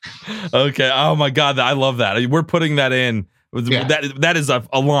Wilson. Okay. Oh my God. I love that. We're putting that in. Yeah. That is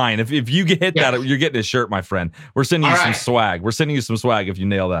a line. If you get hit that, you're getting a shirt, my friend. We're sending you some swag. We're sending you some swag if you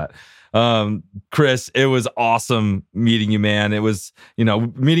nail that. Chris, it was awesome meeting you, man. It was,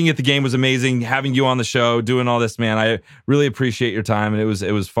 meeting at the game was amazing. Having you on the show, doing all this, man. I really appreciate your time, and it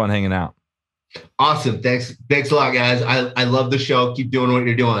was fun hanging out. Awesome. Thanks a lot, guys. I love the show. Keep doing what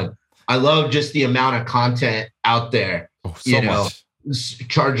you're doing. I love just the amount of content out there. Oh, so much.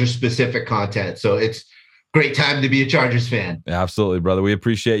 Chargers specific content. So it's great time to be a Chargers fan. Yeah, absolutely, brother. We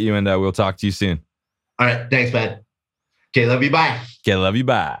appreciate you, and we'll talk to you soon. All right. Thanks, man. Okay, love you. Bye. Okay, love you.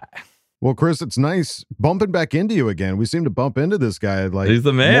 Bye. Well, Chris, it's nice bumping back into you again. We seem to bump into this guy like he's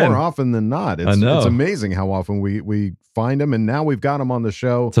the man. More often than not. I know. It's amazing how often we find him, and now we've got him on the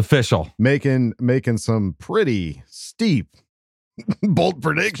show. It's official. Making some pretty steep bold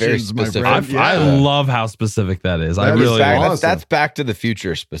predictions, my friend. I love how specific that is. That's Back to the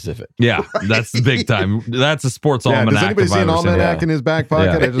Future specific. Yeah, that's big time. That's a sports almanac. Does anybody see an almanac in his back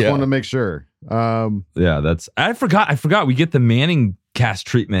pocket? I just want to make sure. I forgot we get the Manning cast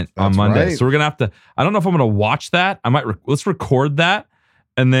treatment on Monday. Right. So we're gonna have to, I don't know if I'm gonna watch that. Let's record that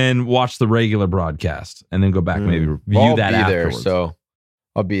and then watch the regular broadcast and then go back maybe review that afterwards.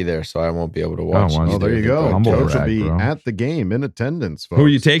 I'll be there, so I won't be able to watch. Oh, there you go. Coach will be at the game in attendance, folks. Who are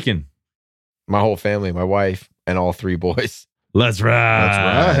you taking? My whole family, my wife, and all 3 boys. Let's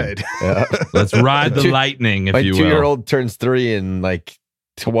ride. Yeah. Let's ride the lightning, if you will. My 2-year-old turns 3 in like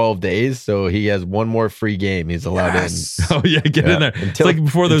 12 days, so he has one more free game he's allowed in. Oh, yeah, get in there. It's like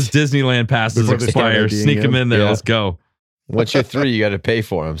before those Disneyland passes expire. Sneak him in there. Yeah. Let's go. Once you're 3, you got to pay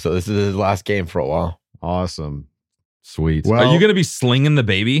for him. So this is his last game for a while. Awesome. Sweet. Well, are you going to be slinging the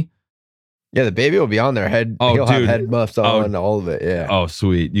baby? Yeah, the baby will be on there. He'll have head muffs on, all of it. Yeah. Oh,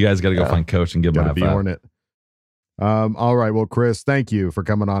 sweet. You guys got to go find Coach and give him a high five. It. All right. Well, Chris, thank you for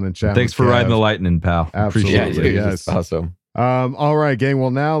coming on and chatting. Thanks for riding the lightning, pal. Absolutely. Appreciate it. Yes. Awesome. All right, gang.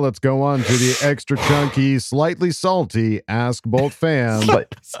 Well, now let's go on to the extra chunky, slightly salty Ask Bolt Fam.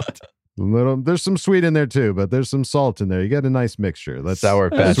 There's some sweet in there too, but there's some salt in there. You got a nice mixture.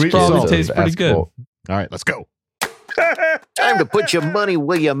 Sour Patch sweet probably tastes pretty good. All right, let's go. Time to put your money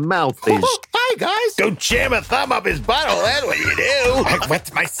where your mouth is. Hi, guys. Don't jam a thumb up his butthole. That's what you do. I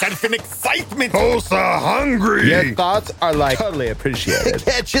wet myself in excitement. Oh, so hungry. Your thoughts are like totally appreciated.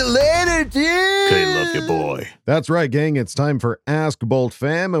 Catch you later, dude. Okay, love you, boy. That's right, gang. It's time for Ask Bolt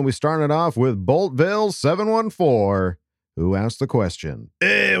Fam, and we started off with Boltville 714, who asked the question.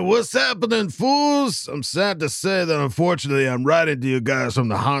 Hey, what's happening, fools? I'm sad to say that unfortunately I'm writing to you guys from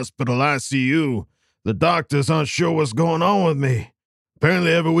the hospital ICU. The doctors aren't sure what's going on with me.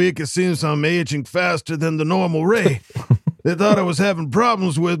 Apparently, every week it seems I'm aging faster than the normal rate. They thought I was having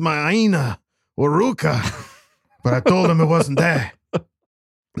problems with my aina or ruka, but I told them it wasn't that.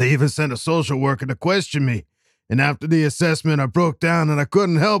 They even sent a social worker to question me, and after the assessment, I broke down and I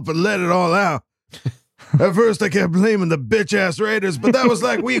couldn't help but let it all out. At first, I kept blaming the bitch-ass Raiders, but that was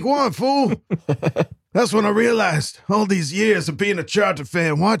like week 1, fool. That's when I realized all these years of being a Charger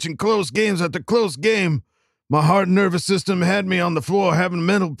fan, watching close games after close game, my heart and nervous system had me on the floor having a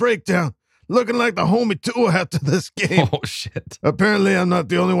mental breakdown, looking like the homie Tua after this game. Oh, shit. Apparently, I'm not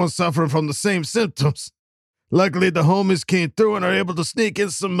the only one suffering from the same symptoms. Luckily, the homies came through and are able to sneak in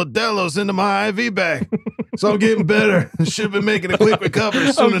some Modelo's into my IV bag. So I'm getting better. Should be making a quick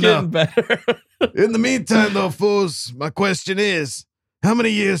recovery soon enough. Better. In the meantime, though, fools, my question is, how many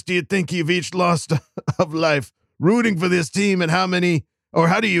years do you think you've each lost of life rooting for this team, and how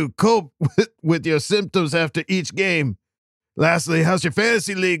do you cope with your symptoms after each game? Lastly, how's your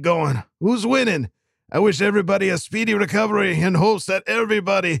fantasy league going? Who's winning? I wish everybody a speedy recovery and hopes that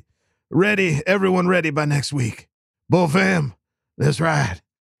everyone ready by next week. Bull fam, that's right.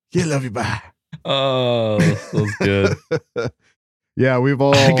 You love you, bye. Oh, that was good. Yeah, we've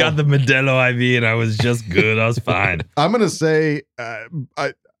all. I got the Modelo IV and I was just good. I was fine. I'm gonna say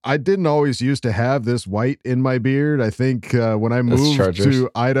I didn't always used to have this white in my beard. I think when I moved to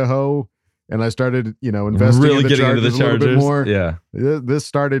Idaho and I started, investing really in the getting Chargers into the a little bit more, yeah, this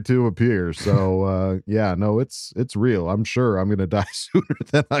started to appear. So yeah, no, it's real. I'm sure I'm gonna die sooner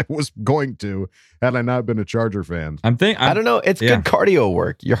than I was going to had I not been a Charger fan. I don't know. It's good cardio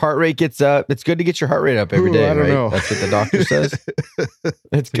work. Your heart rate gets up. It's good to get your heart rate up every day. I don't know. That's what the doctor says.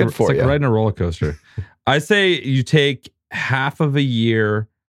 It's good for you. It's like riding a roller coaster. I say you take half of a year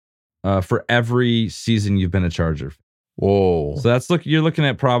for every season you've been a Charger. Whoa. So you're looking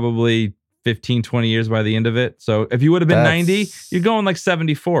at probably 15, 20 years by the end of it. So if you would have been 90, you're going like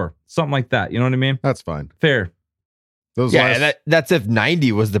 74, something like that. You know what I mean? That's fine. Fair. That's if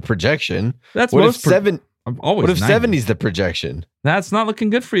 90 was the projection. That's what most if 7? Always What if 90. 70's the projection? That's not looking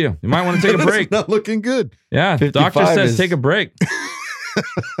good for you. You might want to take a break. Not looking good. Yeah, the doctor says take a break.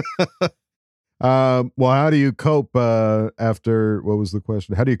 Well, how do you cope after? What was the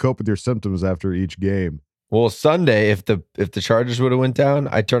question? How do you cope with your symptoms after each game? Well, Sunday, if the Chargers would have went down,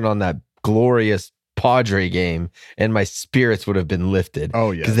 I turned on that glorious Padre game, and my spirits would have been lifted.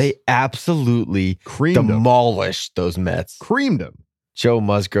 Oh yeah, because they absolutely demolished those Mets. Creamed them. Joe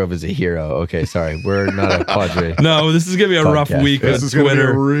Musgrove is a hero. Okay, sorry, we're not a Padre. No, this is gonna be a rough week on This is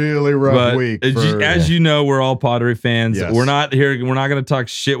Twitter. gonna be a really rough week. As you know, we're all Padre fans. Yes. We're not here. We're not going to talk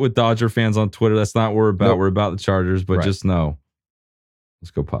shit with Dodger fans on Twitter. That's not what we're about. Nope. We're about the Chargers. But Right. just know,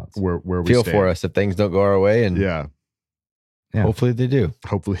 let's go Pods. Where we Feel stand. for us if things don't go our way, and Yeah. hopefully they do.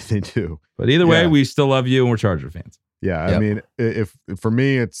 Hopefully they do. But either way, Yeah. we still love you, and we're Charger fans. Yeah, I Yep. mean, if for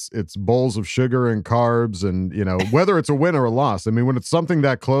me, it's bowls of sugar and carbs, and whether it's a win or a loss. I mean, when it's something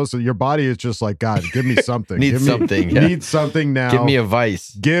that close, your body is just like, God, give me something. Need give something, Me, yeah. Need something now. Give me a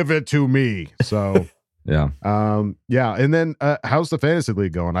vice. Give it to me. So, Yeah. yeah. And then, how's the fantasy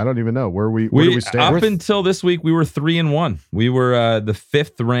league going? I don't even know where do we stand. Up until this week, we were 3-1. We were the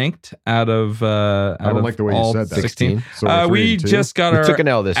 5th ranked out of. I don't like the way you said that. 16. So we're 3-2? We just got We took an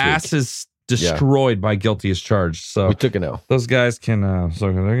L this week. asses destroyed by Guilty as Charged. So We took an L. those guys can and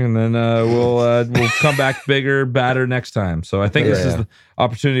then we'll come back bigger, badder next time. So I think this is the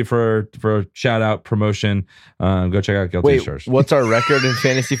opportunity for a shout out promotion. Go check out Guilty as Wait, Charged. what's our record in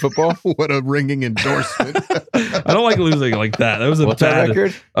fantasy football? What a ringing endorsement. I don't like losing like that. That was a What's our bad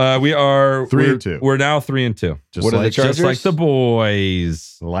record? We are 3-2. We're now 3-2. What are the Chargers? Just like the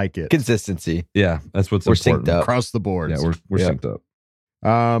boys. Like it. Consistency. Yeah, that's what's We're important. synced up. Across the board. Yeah, we're Yep. synced up.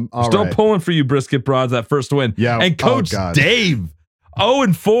 All Still right. pulling for you, Brisket Broads, that first win. Yeah. And Coach Oh, God. Dave,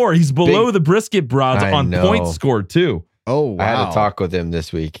 0-4. He's below the Brisket Broads I on know. points scored too. Oh, wow. I had to talk with him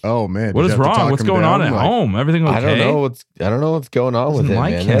this week. Oh, man. What Did is you have to wrong? talk What's him going on down? at Like, home? Everything okay? I don't know what's going on with Doesn't him,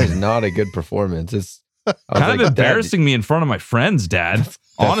 like man. him. That is not a good performance. It's Kind of embarrassing me in front of my friends, Dad.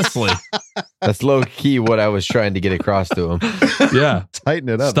 Honestly. That's low key what I was trying to get across to him. Yeah. Tighten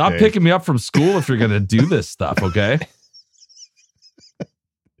it up. Stop Dave. picking me up from school if you're going to do this stuff, okay?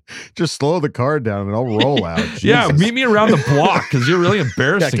 Just slow the car down and I'll roll out. Yeah, Jesus. meet me around the block because you're really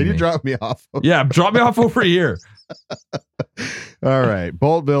embarrassing Yeah, can you me. drop me off? Yeah, drop me off over here. All right.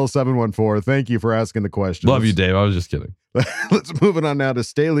 Boltville 714. Thank you for asking the question. Love you, Dave. I was just kidding. Let's move it on now to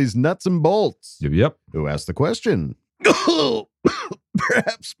Staley's Nuts and Bolts. Yep. Who asked the question?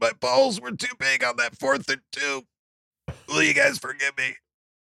 Perhaps my balls were too big on that 4th and 2. Will you guys forgive me?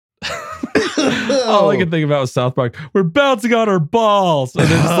 All I can think about was South Park. We're bouncing on our balls. And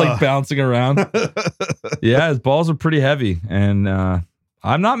they're just like bouncing around. Yeah, his balls are pretty heavy. And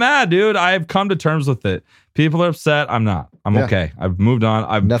I'm not mad, dude. I've come to terms with it. People are upset. I'm not. I'm okay. I've moved on.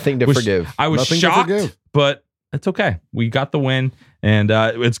 I've nothing to forgive. I was Nothing to shocked, forgive. but it's okay. We got the win, and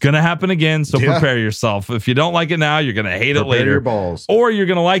it's going to happen again. So prepare yourself. If you don't like it now, you're going to hate it later. Your balls. Or you're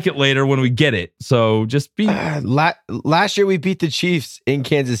going to like it later when we get it. So just be. Last year we beat the Chiefs in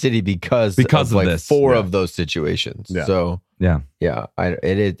Kansas City because of like this. 4 of those situations. Yeah. So yeah.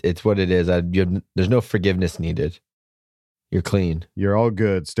 It's what it is. There's no forgiveness needed. You're clean. You're all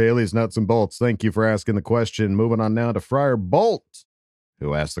good. Staley's Nuts and Bolts. Thank you for asking the question. Moving on now to Friar Bolt,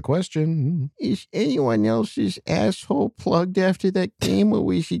 who asked the question. Is anyone else's asshole plugged after that game, or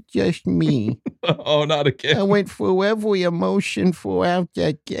was it just me? Oh, not again. I went through every emotion throughout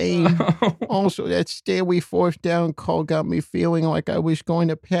that game. Also, that Staley fourth down call got me feeling like I was going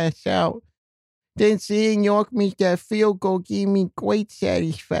to pass out. Then seeing York miss that field goal gave me great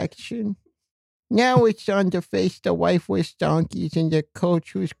satisfaction. Now it's on to face the wifeless donkeys and the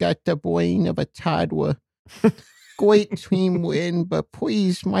coach who's got the brain of a toddler. Great team win, but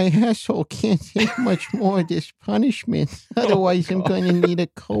please, my asshole can't take much more of this punishment. Otherwise, I'm going to need a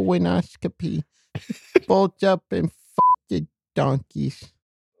colonoscopy. Bolt up and fuck the donkeys.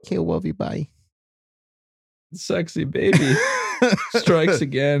 Okay, love you, bye. Sexy baby strikes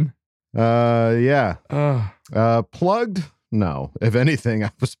again. Yeah. Plugged? No. If anything,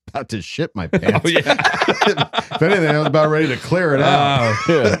 I was about to shit my pants. Oh, yeah. If anything, I was about ready to clear it out.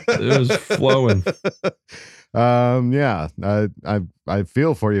 It was flowing. Yeah. I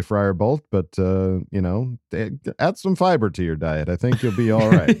feel for you, Friar Bolt, but add some fiber to your diet. I think you'll be all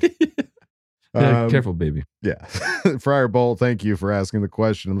right. Careful, baby. Yeah. Friar Bolt, thank you for asking the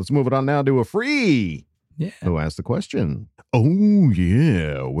question. Let's move it on now to a free. Yeah. Who asked the question? Oh,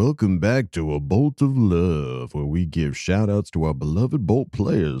 yeah. Welcome back to A Bolt of Love, where we give shout-outs to our beloved Bolt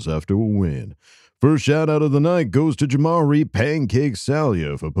players after a win. First shout-out of the night goes to Jamari Pancake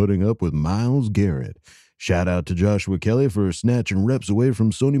Salia for putting up with Myles Garrett. Shout-out to Joshua Kelly for snatching reps away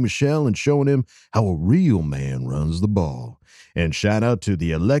from Sony Michel and showing him how a real man runs the ball. And shout-out to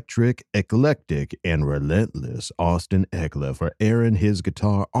the electric, eclectic, and relentless Austin Eckler for airing his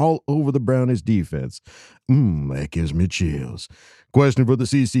guitar all over the Brownies defense. That gives me chills. Question for the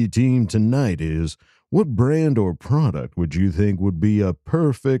CC team tonight is, what brand or product would you think would be a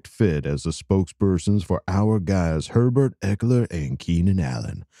perfect fit as the spokespersons for our guys Herbert, Eckler, and Keenan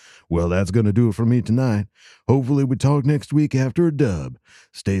Allen? Well, that's going to do it for me tonight. Hopefully we talk next week after a dub.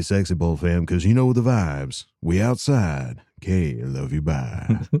 Stay sexy, Bolt fam, because you know the vibes. We outside. Okay, love you,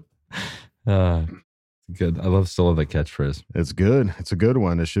 bye. Good. I still love that catchphrase. It's good. It's a good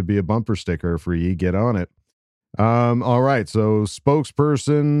one. It should be a bumper sticker for you. Get on it. All right. So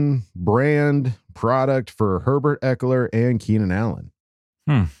spokesperson, brand, product for Herbert, Eckler, and Keenan Allen.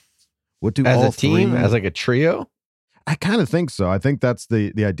 What do as all a team, three, as like a trio? I kind of think so. I think that's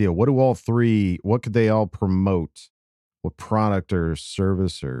the idea. What could they all promote? What product or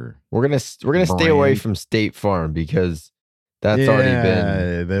service or we're gonna stay away from State Farm because that's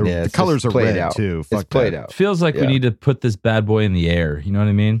already been the colors are red out. Too. It's played out. Feels like we need to put this bad boy in the air. You know what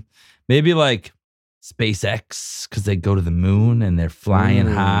I mean? Maybe like SpaceX, because they go to the moon and they're flying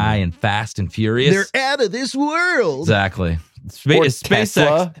high and fast and furious. They're out of this world. Exactly. Or SpaceX,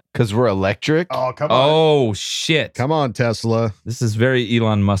 Tesla, because we're electric. Oh, come on. Oh, shit. Come on, Tesla. This is very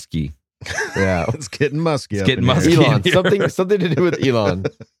Elon Musky. Yeah. It's getting musky. It's getting musky. Elon. Something to do with Elon.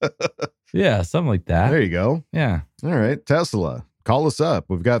 Yeah, something like that. There you go. Yeah. All right. Tesla. Call us up.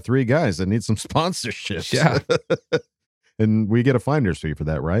 We've got 3 guys that need some sponsorships. Yeah. And we get a finder's fee for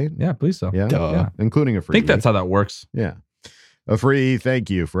that, right? Yeah, please so. Yeah. Yeah. Including a free. I think that's how that works. Yeah. A free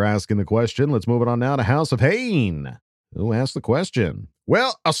thank you for asking the question. Let's move it on now to House of Hain. Who asked the question?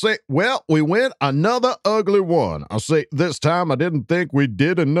 Well, we win another ugly one. I say, this time I didn't think we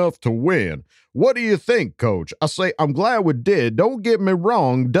did enough to win. What do you think, Coach? I say, I'm glad we did. Don't get me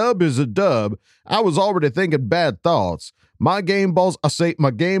wrong. Dub is a dub. I was already thinking bad thoughts. My game balls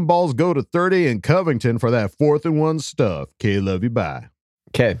go to 30 in Covington for that 4th and 1 stuff. Okay, love you, bye.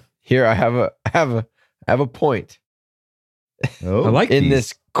 Okay, here I have a point. Oh, I like in these.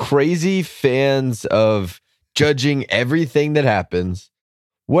 this crazy fans of judging everything that happens.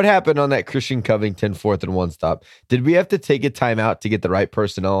 What happened on that Christian Covington 4th and 1 stop? Did we have to take a timeout to get the right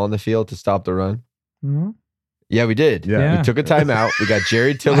personnel on the field to stop the run? No. Yeah, we did. Yeah. We took a timeout. We got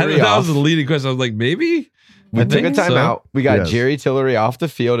Jerry Tillery That off. was the leading question. I was like, maybe? We took a timeout. We got Yes. Jerry Tillery off the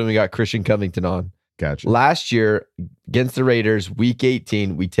field, and we got Christian Covington on. Gotcha. Last year, against the Raiders, week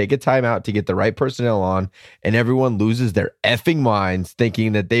 18, we take a timeout to get the right personnel on, and everyone loses their effing minds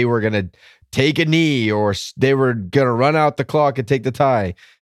thinking that they were going to take a knee or they were going to run out the clock and take the tie.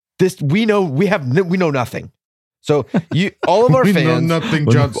 We know nothing. So all of our We know fans, nothing,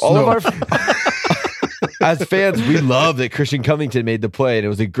 Jon all Snow. of our as fans, we love that Christian Covington made the play, and it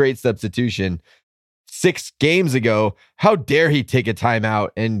was a great substitution 6 games ago. How dare he take a timeout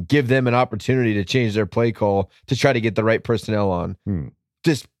and give them an opportunity to change their play call to try to get the right personnel on?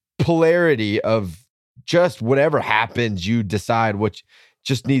 This polarity of just whatever happens, you decide which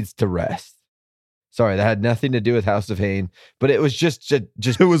just needs to rest. Sorry, that had nothing to do with House of Hain, but it was just it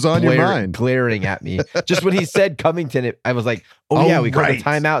was on your mind. glaring at me. Just when he said Covington, I was like, oh yeah, we called a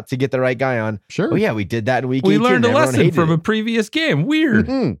timeout to get the right guy on. Sure. Oh yeah, we did that in week 18. We learned a Everyone lesson hated from it. a previous game.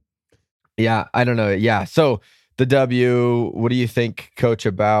 Weird. Yeah, I don't know. Yeah, so the W, what do you think, Coach,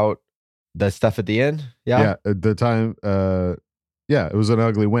 about the stuff at the end? Yeah, at the time, yeah, it was an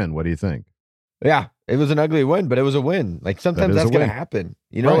ugly win. What do you think? Yeah, it was an ugly win, but it was a win. Like sometimes That is that's a going to win. happen.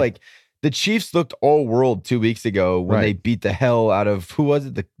 You know, Right. like the Chiefs looked all world 2 weeks ago when Right. they beat the hell out of, who was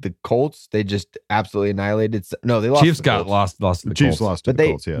it? The Colts. They just absolutely annihilated. No, they lost. Chiefs to the got Colts. lost to the Chiefs Colts. lost to But the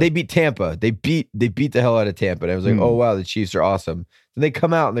Colts, yeah. they beat Tampa. They beat the hell out of Tampa. And I was like, oh wow, the Chiefs are awesome. Then they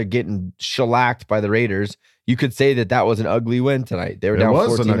come out and they're getting shellacked by the Raiders. You could say that was an ugly win tonight. They were It down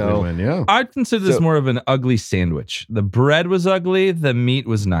was an 14-0. ugly win, yeah. I'd consider this So- more of an ugly sandwich. The bread was ugly. The meat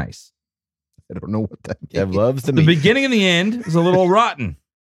was nice. I don't know what that means. Dev loves the The meat. beginning and the end is a little rotten.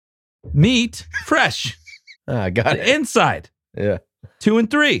 Meat, fresh. Ah, got it. The inside, Yeah. 2 and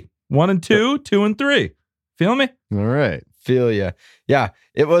 3. 1 and 2, 2 and 3. Feel me? All right. Feel ya. Yeah,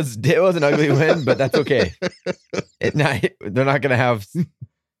 it was an ugly win, but that's okay. They're not going to have.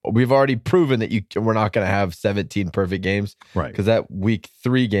 We've already proven that we're not going to have 17 perfect games, Right. Because that week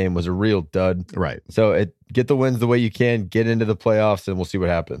 3 game was a real dud, Right. So get the wins the way you can, get into the playoffs, and we'll see what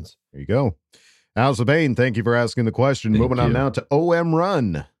happens. There you go. Al Sabane, thank you for asking the question. Thank Moving on you. now to OM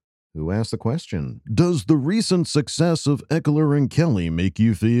Run, who asked the question: does the recent success of Eckler and Kelly make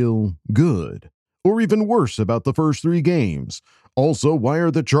you feel good or even worse about the first 3 games? Also, why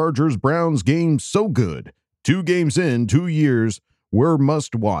are the Chargers-Browns games so good? 2 games in, 2 years, we're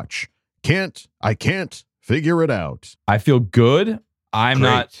must watch. I can't figure it out. I feel good. I'm Great.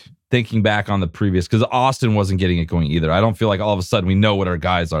 not thinking back on the previous because Austin wasn't getting it going either. I don't feel like all of a sudden we know what our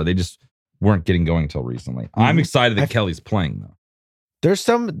guys are. They just weren't getting going until recently. I'm excited that Kelly's playing though. There's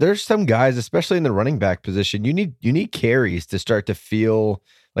some guys, especially in the running back position. You need carries to start to feel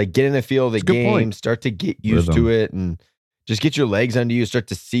like get in the feel of the That's a good game, point. start to get used Rhythm. to it, and just get your legs under you, start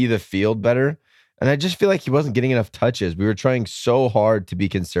to see the field better. And I just feel like he wasn't getting enough touches. We were trying so hard to be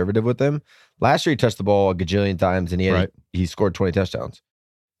conservative with him. Last year, he touched the ball a gajillion times, and he scored 20 touchdowns.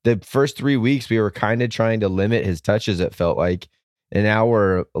 The first 3 weeks, we were kind of trying to limit his touches, it felt like. And now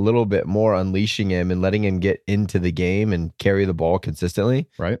we're a little bit more unleashing him and letting him get into the game and carry the ball consistently.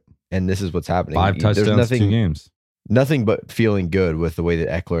 Right. And this is what's happening. 5 touchdowns, 2 games. Nothing but feeling good with the way that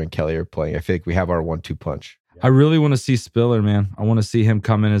Eckler and Kelly are playing. I feel like we have our 1-2 punch. I really want to see Spiller, man. I want to see him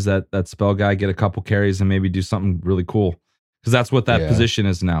come in as that spell guy, get a couple carries, and maybe do something really cool. Because that's what that position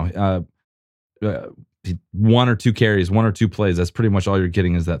is now. 1 or 2 carries, 1 or 2 plays. That's pretty much all you're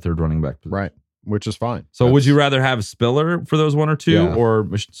getting is that third running back position. Right. Which is fine. So would you rather have Spiller for those 1 or 2 Yeah. or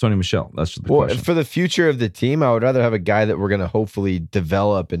Sony Michel? That's just the Well, question. for the future of the team, I would rather have a guy that we're going to hopefully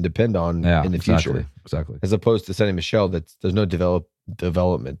develop and depend on in the future. Exactly. As opposed to Sonny Michel, there's no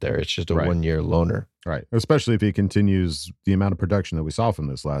development there. It's just a Right. 1-year loner. Right. Especially if he continues the amount of production that we saw from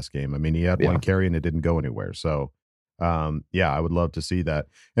this last game. I mean, he had Yeah. 1 carry and it didn't go anywhere. So, yeah, I would love to see that.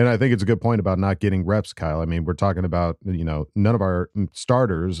 And I think it's a good point about not getting reps, Kyle. I mean, we're talking about, none of our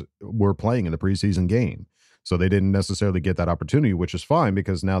starters were playing in the preseason game. So they didn't necessarily get that opportunity, which is fine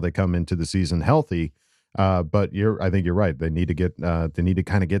because now they come into the season healthy. But I think you're right. They need to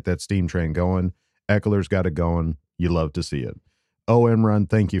kind of get that steam train going. Eckler's got it going. You love to see it. OM Run,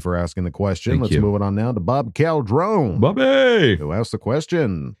 thank you for asking the question. Thank Let's you. move it on now to Bob Caldrone, Bobby! who asked the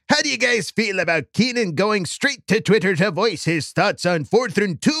question. How do you guys feel about Keenan going straight to Twitter to voice his thoughts on 4th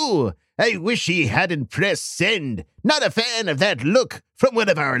and 2? I wish he hadn't pressed send. Not a fan of that look from one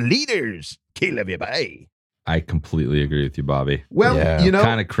of our leaders. Caleb, you bye. I completely agree with you, Bobby. Well,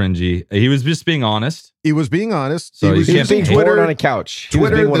 kind of cringy. He was just being honest. He was being honest. So he was you can't using be bored Twitter on a couch. He was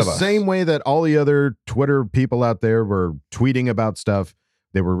Twitter being one the of us. same way that all the other Twitter people out there were tweeting about stuff.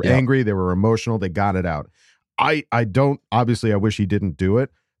 They were Yeah. angry. They were emotional. They got it out. I wish he didn't do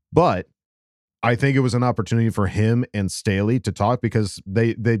it, but I think it was an opportunity for him and Staley to talk because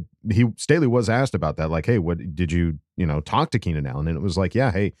Staley was asked about that. Like, hey, what did you talk to Keenan Allen? And it was like,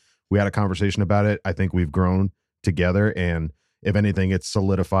 yeah, hey, we had a conversation about it. I think we've grown together. And if anything, it's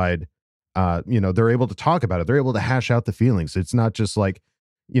solidified. They're able to talk about it. They're able to hash out the feelings. It's not just like,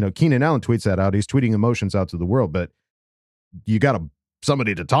 Keenan Allen tweets that out. He's tweeting emotions out to the world, but you got to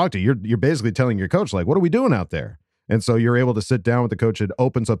somebody to talk to. You're basically telling your coach, like, what are we doing out there? And so you're able to sit down with the coach. It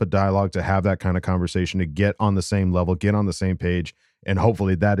opens up a dialogue to have that kind of conversation, to get on the same level, get on the same page. And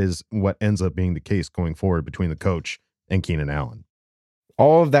hopefully that is what ends up being the case going forward between the coach and Keenan Allen.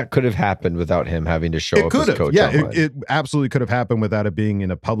 All of that could have happened without him having to show up as coach. Yeah, online. it absolutely could have happened without it being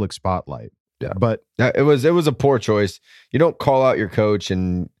in a public spotlight. Yeah, but it was a poor choice. You don't call out your coach,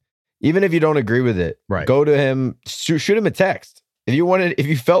 and even if you don't agree with it, right, go to him, shoot him a text. If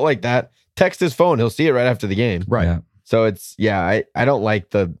you felt like that, text his phone. He'll see it right after the game. Right. Yeah. So I don't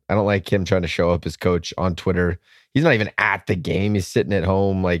like him trying to show up as coach on Twitter. He's not even at the game. He's sitting at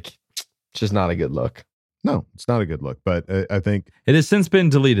home. Like, it's just not a good look. No, it's not a good look. But I think it has since been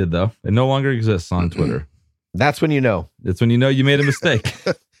deleted, though. It no longer exists on Twitter. That's when you know. That's when you know you made a mistake.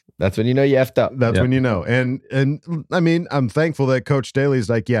 That's when you know you effed up. That's when you know. And I mean, I'm thankful that Coach Staley's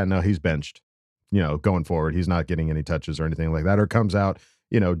like, yeah, no, he's benched. Going forward, he's not getting any touches or anything like that, or comes out,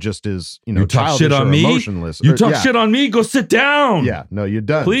 just as, you talk shit on me. Emotionless. You talk shit on me. Go sit down. Yeah, no, you're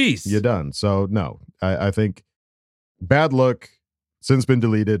done. Please, you're done. So no, I think bad look. Since been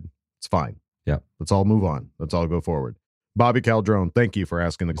deleted. It's fine. Yeah, let's all move on. Let's all go forward. Bobby Caldrone, thank you for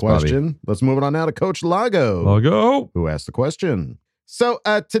asking the question. Bobby. Let's move on now to Coach Lago, who asked the question. So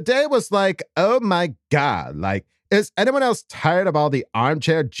today was like, oh my God, like, is anyone else tired of all the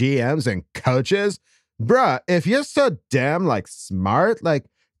armchair GMs and coaches? Bruh, if you're so damn like smart, like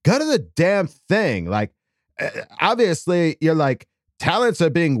go to the damn thing. Like, obviously you're like, talents are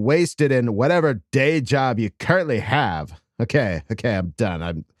being wasted in whatever day job you currently have. Okay, I'm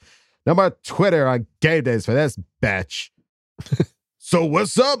done. No more Twitter on game days for this bitch. So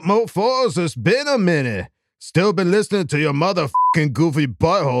what's up, mofos? It's been a minute. Still been listening to your motherfucking goofy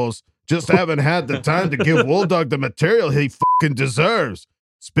buttholes. Just haven't had the time to give Wolldog the material he fucking deserves.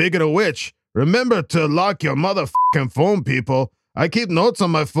 Speaking of which, remember to lock your motherfucking phone, people. I keep notes on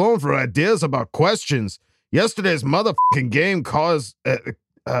my phone for ideas about questions. Yesterday's motherfucking game caused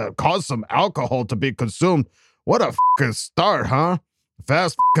some alcohol to be consumed. What a fucking start, huh?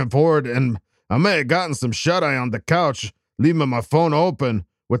 Fast fucking forward, and I may have gotten some shut-eye on the couch, leaving my phone open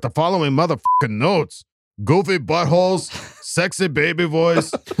with the following motherfucking notes. Goofy buttholes, sexy baby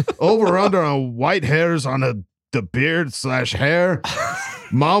voice, over-under on white hairs on the beard/hair.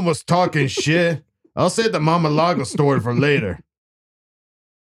 Mom was talking shit. I'll save the Mama Lago story for later.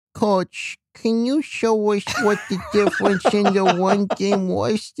 Coach, can you show us what the difference in the one game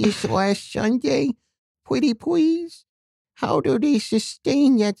was this last Sunday? Pretty please? How do they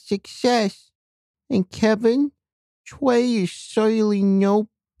sustain that success? And Kevin, Trey is certainly no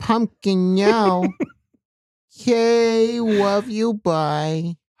pumpkin now. Okay, love you,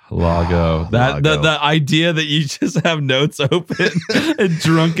 bye. Lago. The idea that you just have notes open and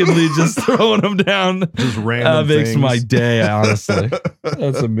drunkenly just throwing them down just random makes things. My day, honestly.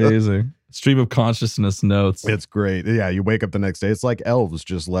 That's amazing. Stream of consciousness notes. It's great. Yeah, you wake up the next day. It's like elves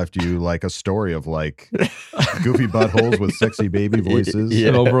just left you like a story of like goofy buttholes with sexy baby voices. Yeah.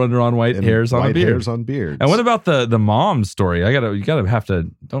 And over under on white hairs on beards. And what about the mom story? You gotta have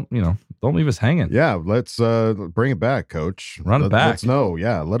to don't leave us hanging. Yeah, let's bring it back, Coach. Run it back. Let's know.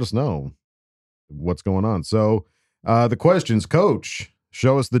 Yeah, let us know what's going on. So the questions, Coach,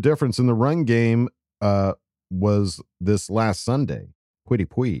 show us the difference in the run game was this last Sunday. Pretty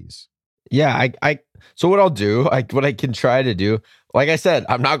please. Yeah, so what I'll do, what I can try to do, like I said,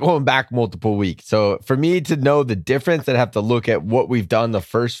 I'm not going back multiple weeks. So for me to know the difference, I'd have to look at what we've done the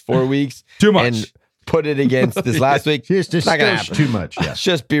first 4 weeks. Too much. And put it against this last week. It's just not gonna happen. Too much. Yeah. Let's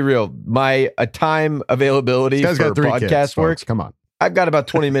just be real. My time availability for podcast work. Folks. Come on. I've got about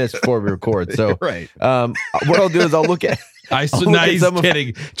 20 minutes before we record. So right. What I'll do is I'll look at. He's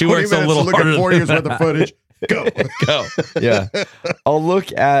kidding. He works a little look harder. At 4 years worth of footage. Go. Yeah. I'll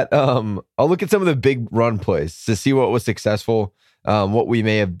look at some of the big run plays to see what was successful, what we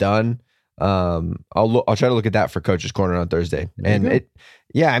may have done. I'll try to look at that for Coach's Corner on Thursday. And it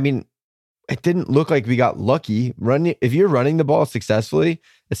didn't look like we got lucky. If you're running the ball successfully,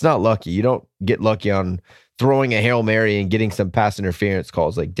 it's not lucky. You don't get lucky on throwing a Hail Mary and getting some pass interference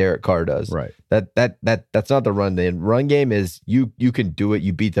calls like Derek Carr does. Right. That's not the run. The run game is you can do it.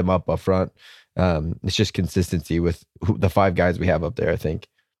 You beat them up front. It's just consistency with the 5 guys we have up there, I think.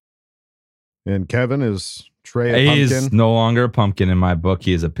 And Kevin, is Trey a pumpkin? He's no longer a pumpkin in my book.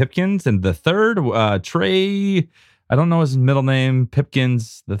 He is a Pipkins. And the third, Trey, I don't know his middle name.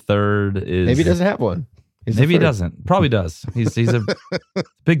 Pipkins, the third is... Maybe he doesn't have one. Maybe he doesn't. Probably does. He's a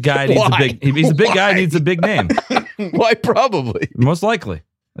big guy. He's a big guy. Needs a big name. Why? Probably. Most likely.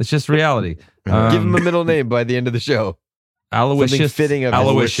 It's just reality. Give him a middle name by the end of the show. Aloysius. Fitting of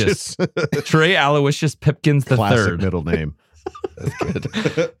Aloysius. Trey Aloysius Pipkins the Classic third. middle name. That's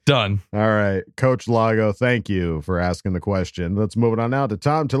good. Done. All right. Coach Lago, thank you for asking the question. Let's move it on now to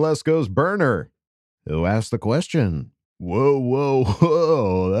Tom Telesco's burner, who asked the question. Whoa.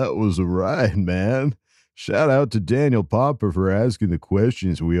 That was a ride, man. Shout out to Daniel Popper for asking the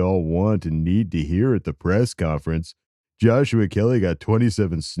questions we all want and need to hear at the press conference. Joshua Kelly got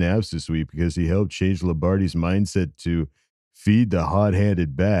 27 snaps this week because he helped change Lombardi's mindset to feed the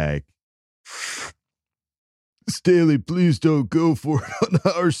hot-handed back. Staley, please don't go for it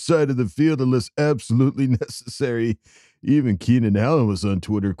on our side of the field unless absolutely necessary. Even Keenan Allen was on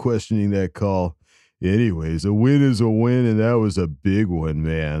Twitter questioning that call. Anyways, a win is a win, and that was a big one,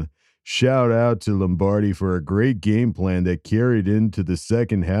 man. Shout out to Lombardi for a great game plan that carried into the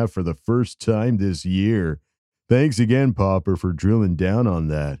second half for the first time this year. Thanks again, Popper, for drilling down on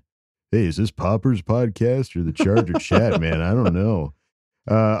that. Hey, is this Popper's podcast or the Charger chat, man? I don't know.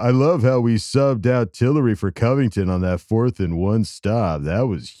 I love how we subbed out Tillery for Covington on that 4th and 1 stop. That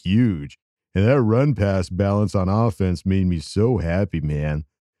was huge. And that run pass balance on offense made me so happy, man.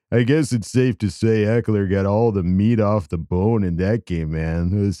 I guess it's safe to say Eckler got all the meat off the bone in that game,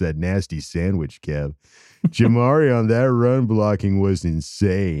 man. It was that nasty sandwich, Kev. Jamari on that run blocking was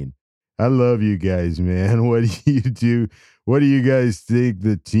insane. I love you guys, man. What do you do? What do you guys think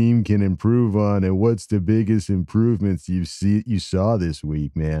the team can improve on, and what's the biggest improvements you saw this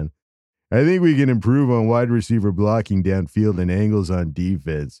week, man? I think we can improve on wide receiver blocking downfield and angles on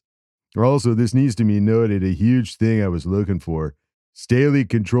defense. Also, this needs to be noted, a huge thing I was looking for. Staley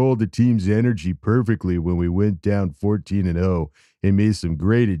controlled the team's energy perfectly when we went down 14-0 and made some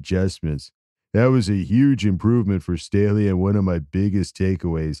great adjustments. That was a huge improvement for Staley and one of my biggest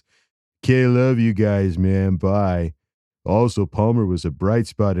takeaways. K, love you guys, man. Bye. Also, Palmer was a bright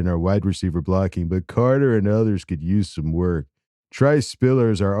spot in our wide receiver blocking, but Carter and others could use some work. Try Spiller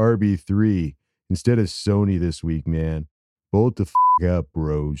as our RB3 instead of Sony this week, man. Bolt the up,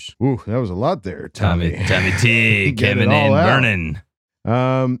 bros. Ooh, that was a lot there, Tommy. Tommy T coming in burning.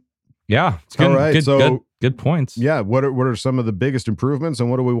 Yeah, it's good. All right, good points. Yeah, what are some of the biggest improvements,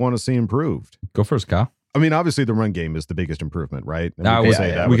 and what do we want to see improved? Go first, Kyle. I mean, obviously the run game is the biggest improvement, right? And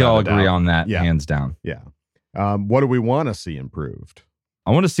we can all agree on that, yeah. Hands down. Yeah. What do we want to see improved?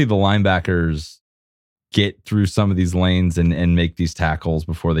 I want to see the linebackers get through some of these lanes and make these tackles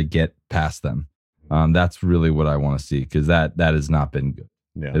before they get past them. That's really what I want to see, because that has not been good.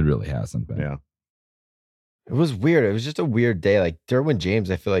 Yeah. It really hasn't been. Yeah. It was weird. It was just a weird day. Like Derwin James,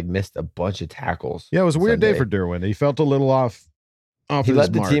 I feel like missed a bunch of tackles. Yeah, it was a weird day for Derwin. He felt a little off. He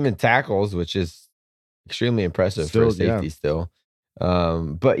led the team in tackles, which is extremely impressive for a safety still.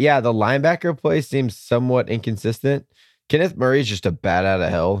 But yeah, the linebacker play seems somewhat inconsistent. Kenneth Murray's just a bat out of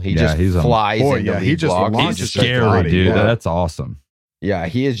hell. He just flies into lead blocks. He's scary, dude. Yeah. That's awesome. Yeah,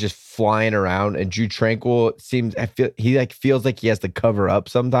 he is just flying around. And Drew Tranquil feels like he has to cover up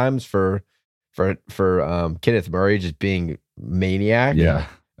sometimes for Kenneth Murray just being maniac. Yeah.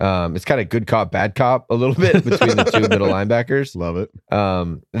 It's kind of good cop, bad cop a little bit between the two middle linebackers. Love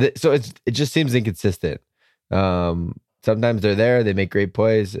it. So it just seems inconsistent. Sometimes they're there, they make great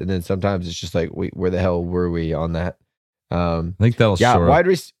plays, and then sometimes it's just like, where the hell were we on that? I think that'll show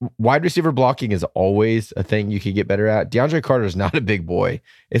wide receiver blocking is always a thing you could get better at. DeAndre Carter is not a big boy.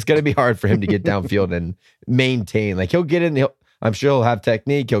 It's going to be hard for him to get downfield and maintain. Like he'll get in, I'm sure he'll have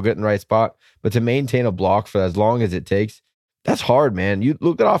technique, he'll get in the right spot, but to maintain a block for as long as it takes, that's hard, man. You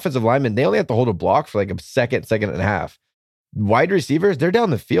look at offensive linemen, they only have to hold a block for like a second and a half. Wide receivers, they're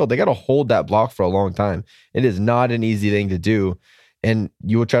down the field. They got to hold that block for a long time. It is not an easy thing to do. And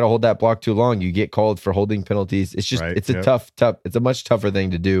you will try to hold that block too long, you get called for holding penalties. It's just, it's a much tougher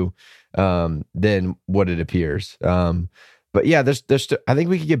thing to do than what it appears. But yeah, I think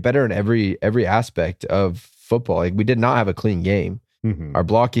we could get better in every aspect of football. Like we did not have a clean game. Mm-hmm. Our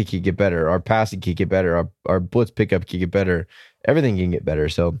blocking could get better. Our passing could get better. Our blitz pickup could get better. Everything can get better.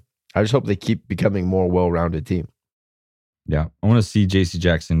 So I just hope they keep becoming more well-rounded team. Yeah. I want to see JC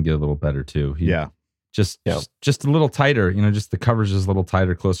Jackson get a little better too. Just a little tighter, just the coverage is a little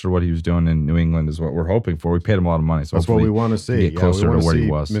tighter, closer to what he was doing in New England is what we're hoping for. We paid him a lot of money. So that's what we want to see. Get closer to where he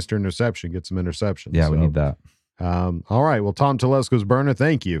was. Mr. Interception, get some interceptions. Yeah, we need that. All right. Well, Tom Telesco's burner,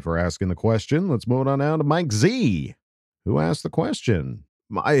 thank you for asking the question. Let's move on now to Mike Z, who asked the question.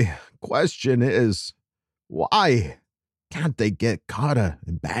 My question is, why can't they get Carter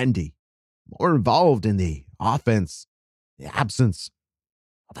and Bandy more involved in the offense, the absence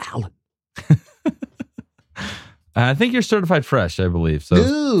of Allen? I think you're certified fresh, I believe. So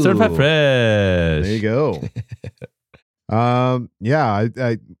Ooh. Certified fresh. There you go. Yeah,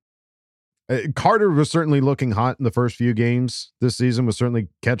 Carter was certainly looking hot in the first few games this season, was certainly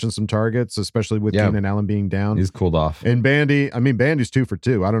catching some targets, especially with Keenan Allen being down. He's cooled off. And Bandy's 2 for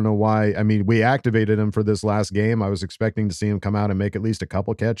 2. I don't know why. I mean, we activated him for this last game. I was expecting to see him come out and make at least a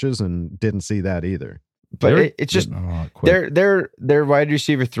couple catches and didn't see that either. But it's just they're wide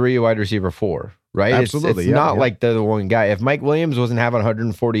receiver 3, wide receiver 4, right? Absolutely. It's not like they're the one guy. If Mike Williams wasn't having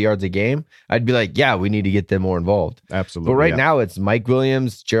 140 yards a game, I'd be like, yeah, we need to get them more involved. Absolutely. But right now it's Mike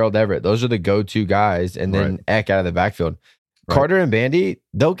Williams, Gerald Everett. Those are the go-to guys, and then Eck out of the backfield. Right. Carter and Bandy,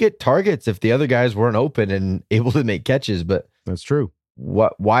 they'll get targets if the other guys weren't open and able to make catches. But that's true.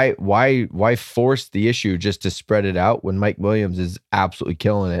 Why force the issue just to spread it out when Mike Williams is absolutely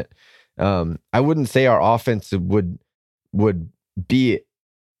killing it? I wouldn't say our offense would be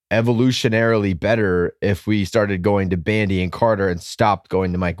evolutionarily better if we started going to Bandy and Carter and stopped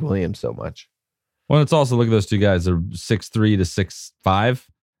going to Mike Williams so much. Well, it's also, look at those two guys. They're 6'3" to 6'5",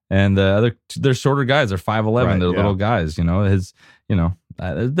 and the other, they're shorter guys. They're 5'11". They're little guys.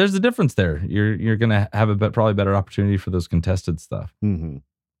 There's a difference there. You're gonna have probably better opportunity for those contested stuff. Mm-hmm.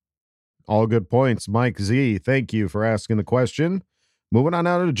 All good points, Mike Z. Thank you for asking the question. Moving on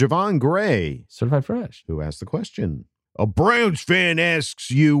now to Javon Gray, Certified Fresh, who asked the question. A Browns fan asks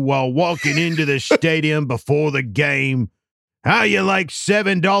you while walking into the stadium before the game, how you like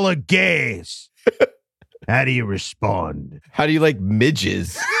 $7 gas? How do you respond? How do you like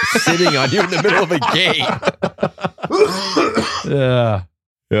midges sitting on you in the middle of a game?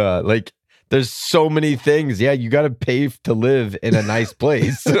 Yeah. Like, there's so many things. Yeah, you got to pay to live in a nice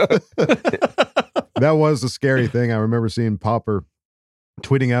place. That was a scary thing. I remember seeing Popper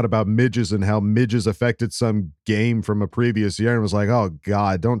tweeting out about midges and how midges affected some game from a previous year, and was like, oh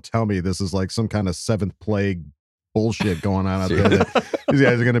God, don't tell me this is like some kind of seventh plague bullshit going on out there. These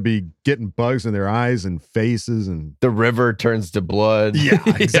guys are going to be getting bugs in their eyes and faces, and the river turns to blood. Yeah,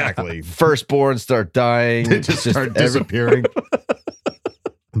 exactly. Firstborn start dying. They just start disappearing.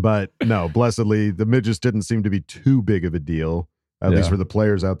 But no, blessedly, the midges didn't seem to be too big of a deal, at least for the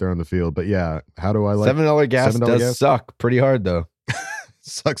players out there on the field. But yeah, how do I like $7 gas? Does suck pretty hard though.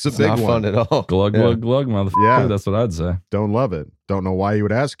 Sucks a it's big not one. Fun at all. Glug, motherfucker. Yeah, that's what I'd say. Don't love it. Don't know why you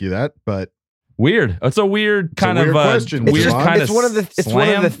would ask you that, but weird. It's a weird kind of question. It's one of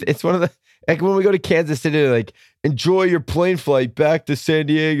the like when we go to Kansas City, like, enjoy your plane flight back to San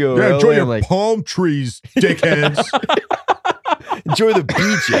Diego. Yeah, enjoy your like, palm trees, dickheads. Enjoy the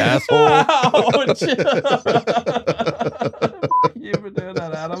beach, asshole. You've been doing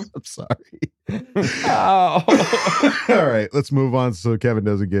that, Adam. I'm sorry. All right, let's move on so Kevin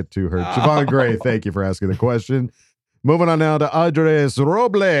doesn't get too hurt. Javon Gray, thank you for asking the question. Moving on now to Andres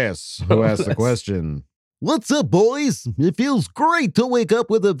Robles, who asked the question. What's up, boys? It feels great to wake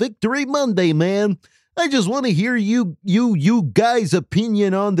up with a Victory Monday, man. I just want to hear you guys'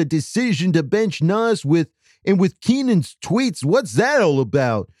 opinion on the decision to bench Nas with Keenan's tweets. What's that all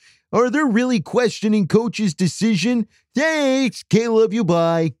about? Are they really questioning coach's decision? Thanks. K, love you.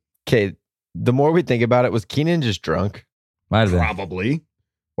 Bye. Okay, the more we think about it, was Keenan just drunk? Might have been. Probably.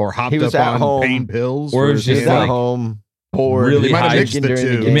 Or hopped he was up at on home, pain pills. Or was just at home. Bored, really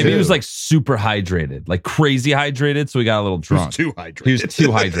hydrated. Maybe he was like super hydrated, like crazy hydrated, so he got a little drunk. He was too hydrated. He was too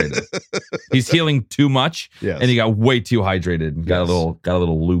hydrated. He's healing too much, yes. And he got way too hydrated and got a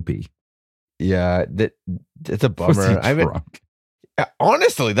little loopy. Yeah, it's a bummer. I mean,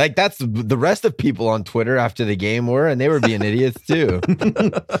 honestly, like that's the rest of people on Twitter after the game were, and they were being idiots too.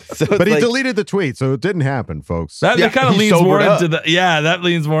 But he deleted the tweet, so it didn't happen, folks. That kind of leans more into the. Yeah, that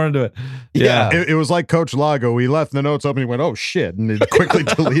leans more into it. Yeah, it was like Coach Lago. He left the notes open. He went, "Oh shit," and he quickly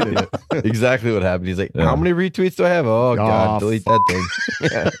deleted it. Exactly what happened. He's like, "How many retweets do I have? Oh God, delete that thing."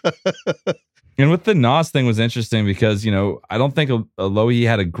 Yeah. And with the Nas thing was interesting because, I don't think Alohi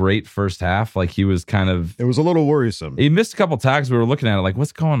had a great first half. Like he was it was a little worrisome. He missed a couple tags. We were looking at it like,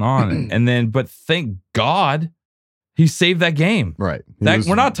 what's going on? But thank God he saved that game. Right.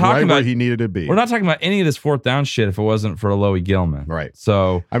 We're not talking about where he needed to be. We're not talking about any of this fourth down shit if it wasn't for Alohi Gilman. Right.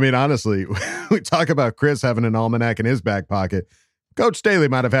 So, I mean, honestly, we talk about Chris having an almanac in his back pocket. Coach Staley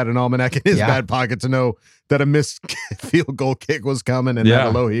might have had an almanac in his back pocket to know that a missed field goal kick was coming and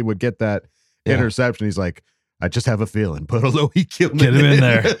that Alohi would get that interception. He's like, I just have a feeling. Put Alohi Gilman. Get him in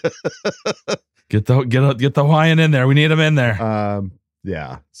there. Get the Hawaiian in there. We need him in there.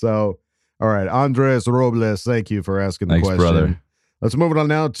 Yeah. So, all right, Andres Robles, thank you for asking the question. Brother. Let's move it on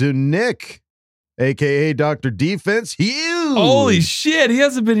now to Nick, aka Dr. Defense Hughes. Holy shit, he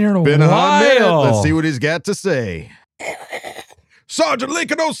hasn't been here in a while. A hot minute. Let's see what he's got to say. Sergeant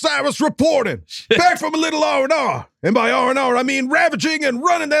Lincoln Osiris reporting. Back from a little R&R. And by R&R, I mean ravaging and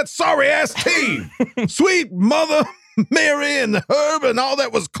running that sorry-ass team. Sweet Mother Mary and the Herb and all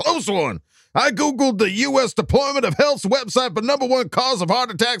that was close one. I Googled the U.S. Department of Health's website for #1 cause of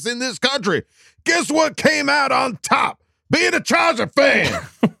heart attacks in this country. Guess what came out on top? Being a Charger fan.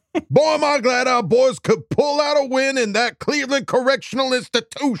 Boy, am I glad our boys could pull out a win in that Cleveland Correctional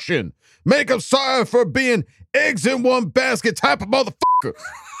Institution. Make them sorry for being eggs in one basket type of motherfucker.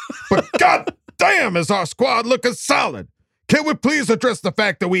 But god damn, is our squad looking solid. Can we please address the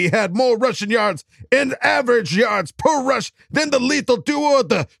fact that we had more rushing yards and average yards per rush than the lethal duo of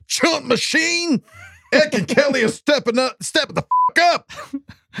the Chunt Machine? Eck and Kelly are stepping the fuck up.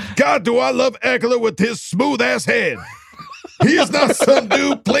 God, do I love Eckler with his smooth-ass head. He is not some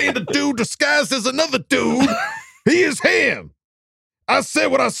dude playing the dude disguised as another dude. He is him. I said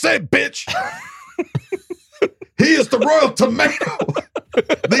what I said, bitch. He is the royal tomato,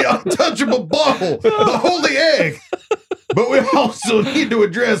 the untouchable bauble, the holy egg. But we also need to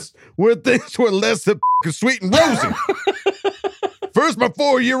address where things were less than sweet and rosy. First, my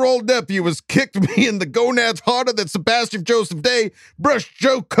 4-year-old nephew has kicked me in the gonads harder than Sebastian Joseph Day brushed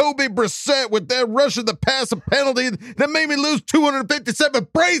Jacoby Brissett with that rush of the pass and penalty that made me lose 257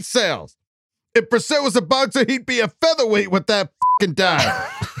 brain cells. If Brissett was a boxer, he'd be a featherweight with that fucking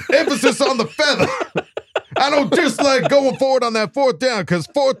dive. Emphasis on the feather. I don't dislike going forward on that 4th down because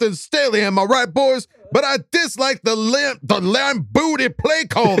 4th and Staley, am I right, boys? But I dislike the lamb booty play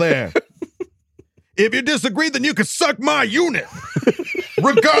call there. If you disagree, then you can suck my unit.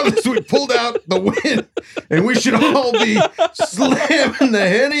 Regardless, we pulled out the win, and we should all be slamming the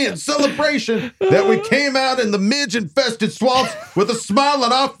Henny in celebration that we came out in the midge-infested swamps with a smile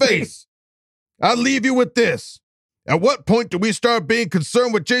on our face. I'll leave you with this. At what point do we start being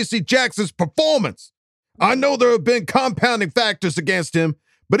concerned with J.C. Jackson's performance? I know there have been compounding factors against him,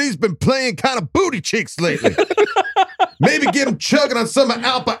 but he's been playing kind of booty cheeks lately. Maybe get him chugging on some of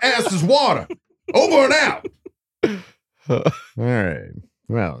Alpa Ass's water. Over and out. All right.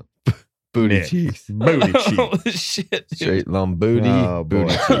 Well, booty Nick. cheeks. Booty cheeks. Oh, shit. Straight long booty. Oh,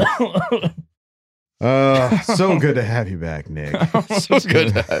 booty boy. cheeks. So good to have you back, Nick. So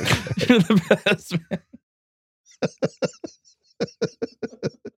good to have you. You're the best, man.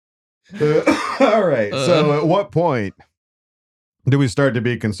 All right. So at what point do we start to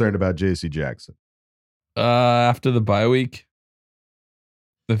be concerned about J.C. Jackson? After the bye week.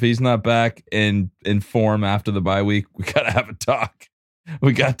 If he's not back in form after the bye week, we gotta have a talk.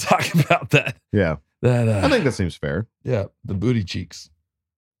 We gotta talk about that. Yeah. I think that seems fair. Yeah, the booty cheeks.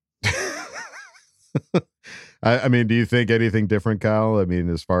 I mean, do you think anything different, Kyle? I mean,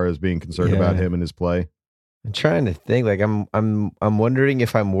 as far as being concerned about him and his play? I'm trying to think. Like, I'm wondering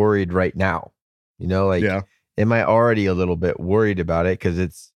if I'm worried right now. You know, like, am I already a little bit worried about it? Because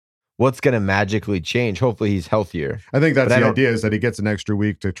it's what's going to magically change. Hopefully, he's healthier. I think that's the idea, is that he gets an extra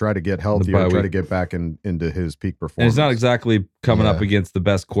week to try to get healthier and try to get back into his peak performance. And he's not exactly coming up against the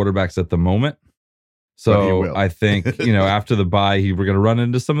best quarterbacks at the moment. So I think, after the bye, we're going to run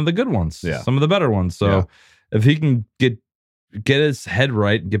into some of the good ones, some of the better ones. So if he can get his head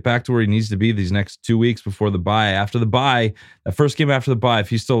right and get back to where he needs to be these next 2 weeks before the bye, after the bye, that first game after the bye, if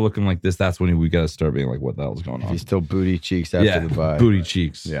he's still looking like this, that's when we got to start being like, what the hell's going on? He's still booty cheeks after the bye. Booty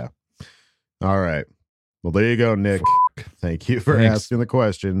cheeks. Yeah. All right. Well, there you go, Nick. Thank you for asking the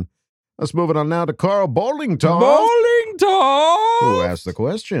question. Let's move it on now to Carl Bowlington. Who asked the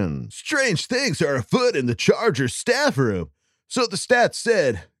question? Strange things are afoot in the Chargers staff room. So the stats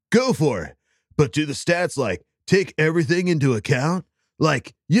said, go for it. But do the stats, take everything into account?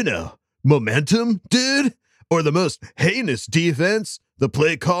 Momentum, dude? Or the most heinous defense? The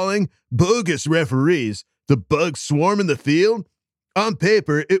play calling? Bogus referees? The bugs swarming the field? On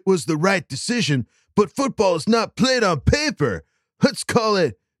paper, it was the right decision, but football is not played on paper. Let's call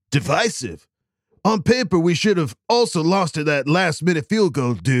it divisive. On paper, we should have also lost to that last-minute field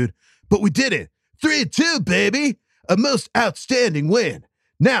goal, dude, but we didn't. 3-2, baby. A most outstanding win.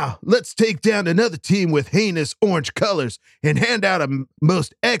 Now, let's take down another team with heinous orange colors and hand out a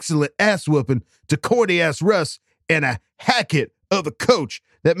most excellent ass-whooping to corny-ass Russ and a hacket of a coach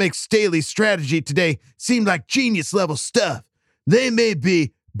that makes Staley's strategy today seem like genius-level stuff. They may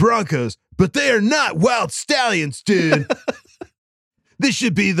be Broncos, but they are not wild stallions, dude. This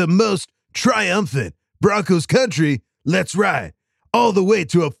should be the most triumphant Broncos country. Let's ride all the way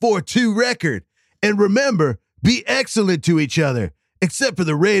to a 4-2 record. And remember, be excellent to each other, except for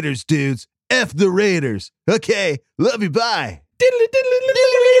the Raiders, dudes. F the Raiders. Okay, love you, bye.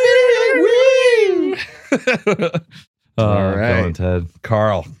 All right, Ted.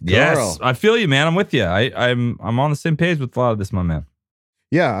 Carl. Yes, I feel you, man. I'm with you. I'm on the same page with a lot of this, my man.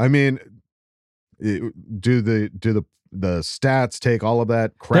 Yeah, I mean, do the the stats take all of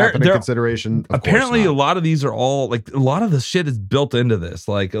that crap into consideration? Apparently, a lot of these are all like a lot of the shit is built into this,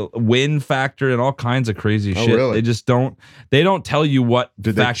 like a win factor and all kinds of crazy shit. Really? They just don't. They don't tell you what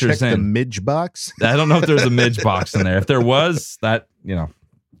Did they factors check in. the midge box? I don't know if there's a midge box in there. If there was, that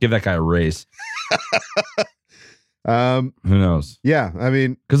give that guy a raise. Who knows? Yeah, I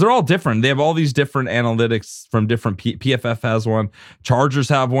mean, because they're all different. They have all these different analytics from different. PFF has one. Chargers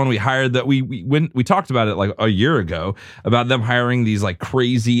have one. We hired that. We talked about it like a year ago about them hiring these like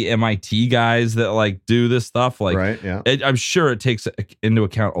crazy MIT guys that like do this stuff. Like, right? Yeah, I'm sure it takes into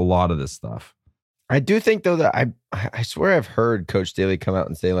account a lot of this stuff. I do think though that I swear I've heard Coach Staley come out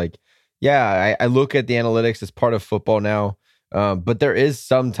and say like, yeah, I look at the analytics as part of football now. But there is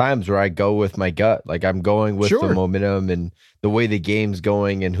some times where I go with my gut. Like I'm going with the momentum and the way the game's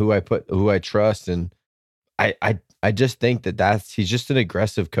going and who I trust. And I just think he's just an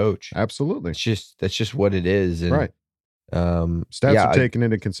aggressive coach. Absolutely. That's just what it is. And, right. Stats are taken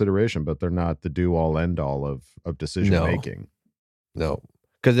into consideration, but they're not the do all end all of decision making. No.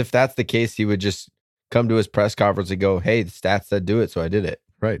 Because if that's the case, he would just come to his press conference and go, hey, the stats that do it, so I did it.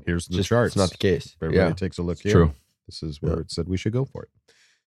 Right. Here's the charts. It's not the case. Everybody takes a look here. True. This is where it said we should go for it.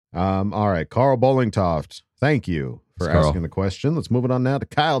 All right. Carl Bollingtoft, thank you for asking the question. Let's move it on now to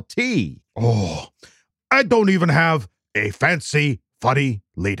Kyle T. Oh, I don't even have a fancy, funny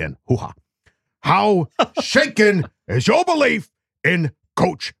lead-in. Hoo-ha. How shaken is your belief in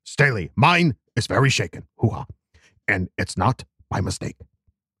Coach Staley? Mine is very shaken. Hoo-ha. And it's not by mistake.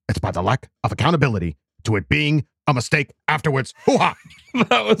 It's by the lack of accountability to it being a mistake afterwards. Hoo-ha.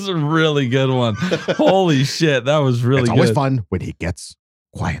 That was a really good one. Holy shit, that was really good. It's always fun when he gets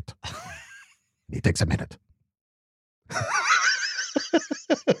quiet. He takes a minute.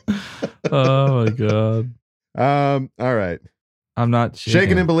 Oh my God. All right. I'm not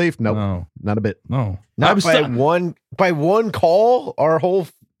shaken in belief. Nope. No, not a bit. No. Not by one call, our whole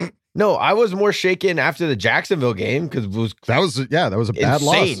no, I was more shaken after the Jacksonville game because that was a bad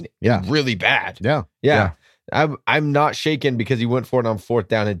loss. Yeah. Really bad. Yeah. I'm not shaken because he went for it on 4th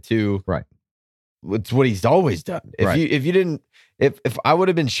down and 2. Right. It's what he's always done. If I would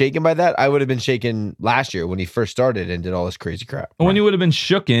have been shaken by that, I would have been shaken last year when he first started and did all this crazy crap. When you would have been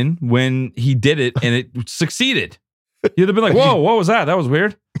shooken when he did it and it succeeded. You'd have been like, whoa, what was that? That was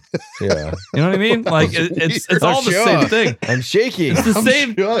weird. Yeah. You know what I mean? Like it's all the same thing. I'm shaking. It's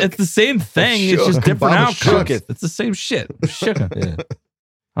the same thing. It's just different outcomes. It's the same shit. I'm shook.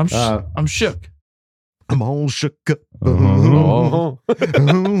 Yeah. I'm shook. I'm all shook up.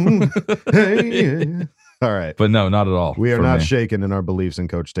 Hey. All right. But no, not at all. We are not shaken in our beliefs in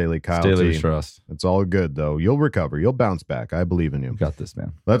Coach Staley. Kyle Staley T. trust. It's all good, though. You'll recover. You'll bounce back. I believe in you. You got this,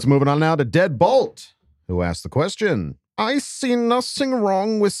 man. Let's move it on now to Deadbolt, who asked the question. I see nothing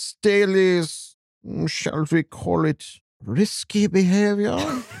wrong with Staley's, shall we call it, risky behavior.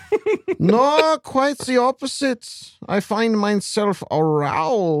 No, quite the opposite. I find myself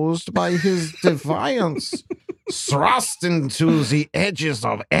aroused by his defiance, thrust into the edges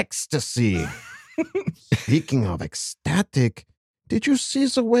of ecstasy. Speaking of ecstatic, did you see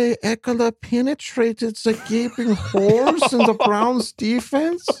the way Eckler penetrated the gaping holes in the Browns'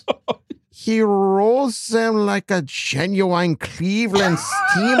 defense? He rolls them like a genuine Cleveland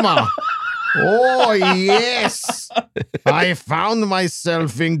steamer. Oh, yes. I found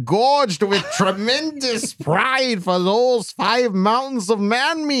myself engorged with tremendous pride for those 5 mountains of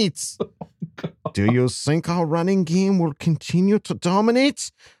man meats. Do you think our running game will continue to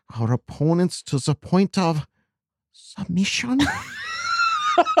dominate our opponents to the point of submission?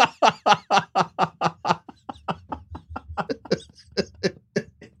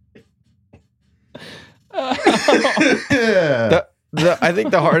 I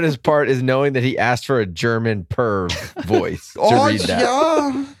think the hardest part is knowing that he asked for a German perv voice to read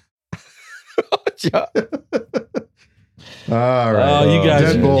that. Yeah. All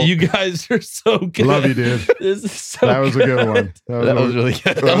right. You guys are so good. Love you, dude. This is so that was a good one. That was really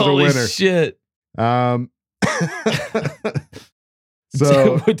good. That was Holy a winner. Shit.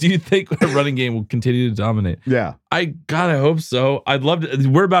 So, do you think our running game will continue to dominate? Yeah. I hope so. I'd love to.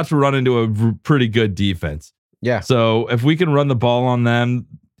 We're about to run into a pretty good defense. Yeah. So if we can run the ball on them,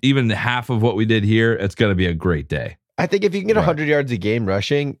 even half of what we did here, it's going to be a great day. I think if you can get 100 yards a game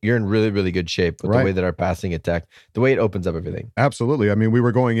rushing, you're in really, really good shape with the way that our passing attack, the way it opens up everything. Absolutely. I mean, we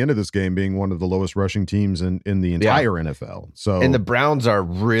were going into this game being one of the lowest rushing teams in the entire NFL. So, and the Browns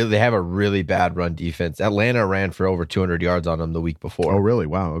they have a really bad run defense. Atlanta ran for over 200 yards on them the week before. Oh, really?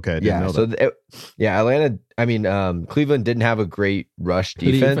 Wow. Okay. I didn't know that. Atlanta, I mean, Cleveland didn't have a great rush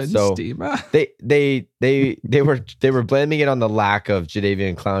defense, so they were blaming it on the lack of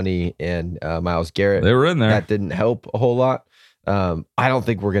Jadeveon Clowney and Myles Garrett. They were in there. That didn't help a whole lot. I don't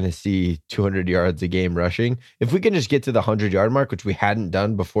think we're going to see 200 yards a game rushing. If we can just get to the 100-yard mark, which we hadn't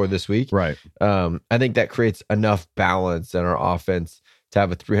done before this week, right? I think that creates enough balance in our offense to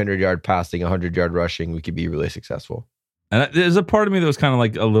have a 300-yard passing, 100-yard rushing. We could be really successful. And there's a part of me that was kind of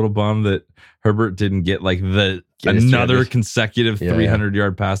like a little bummed that Herbert didn't get like another consecutive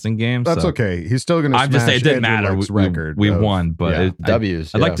 300-yard passing game. That's okay. He's still going to. I'm just saying it didn't matter. We of, won, but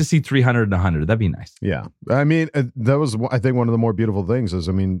W's. I'd like to see 300 and 100. That'd be nice. Yeah, I mean that was I think one of the more beautiful things is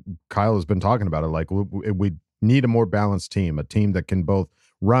Kyle has been talking about it. Like we need a more balanced team, a team that can both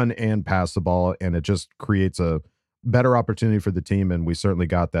run and pass the ball, and it just creates a better opportunity for the team. And we certainly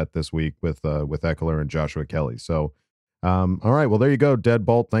got that this week with Ekeler and Joshua Kelly. So. All right. Well, there you go,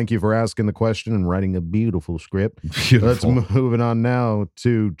 Deadbolt. Thank you for asking the question and writing a beautiful script. Let's move it on now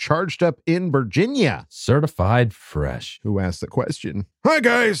to Charged Up in Virginia. Certified fresh. Who asked the question? Hi,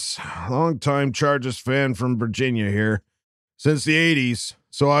 guys. Longtime Chargers fan from Virginia here. Since the 80s,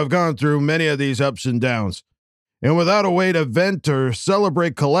 so I've gone through many of these ups and downs. And without a way to vent or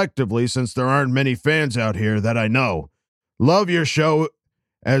celebrate collectively, since there aren't many fans out here that I know, love your show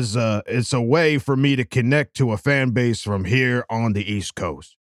as it's a way for me to connect to a fan base from here on the East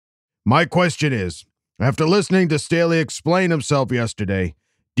Coast. My question is, after listening to Staley explain himself yesterday,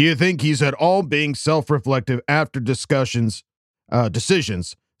 do you think he's at all being self-reflective after decisions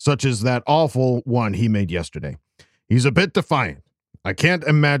such as that awful one he made yesterday? He's a bit defiant. I can't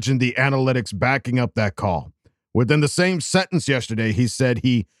imagine the analytics backing up that call. Within the same sentence yesterday, he said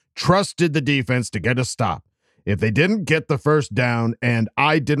he trusted the defense to get a stop. If they didn't get the first down, and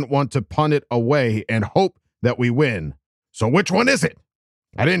I didn't want to punt it away and hope that we win. So which one is it?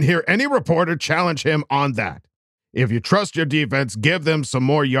 I didn't hear any reporter challenge him on that. If you trust your defense, give them some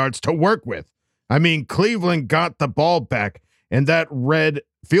more yards to work with. I mean, Cleveland got the ball back, and that red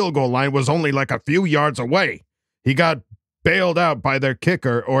field goal line was only like a few yards away. He got bailed out by their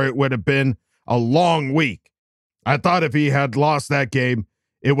kicker, or it would have been a long week. I thought if he had lost that game,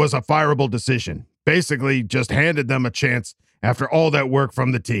 it was a fireable decision. Basically just handed them a chance after all that work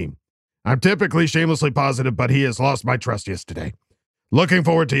from the team. I'm typically shamelessly positive, but he has lost my trust yesterday. Looking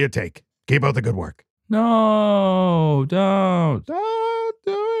forward to your take. Keep up the good work. No, don't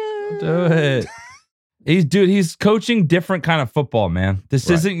do it. He's coaching different kind of football, man. This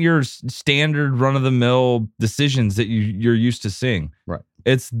isn't your standard run-of-the-mill decisions that you're used to seeing. Right.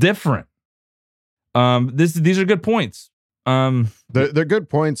 It's different. These are good points. They're good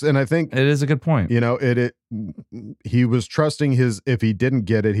points, and I think it is a good point. He was trusting if he didn't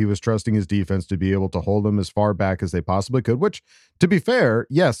get it, he was trusting his defense to be able to hold him as far back as they possibly could, which, to be fair,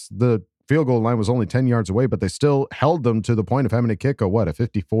 yes, the field goal line was only 10 yards away, but they still held them to the point of having to kick a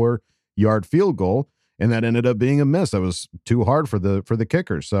 54-yard field goal, and that ended up being a miss. That was too hard for the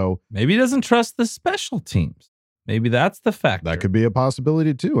kicker. So maybe he doesn't trust the special teams. Maybe that's the factor. That could be a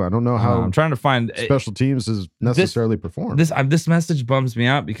possibility too. I don't know how I'm trying to find special teams is necessarily performed. This message bums me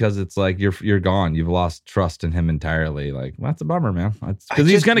out because it's like you're gone. You've lost trust in him entirely. Like, well, that's a bummer, man. Because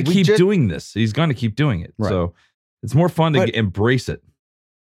he's going to keep doing this. He's going to keep doing it. Right. So it's more fun to embrace it.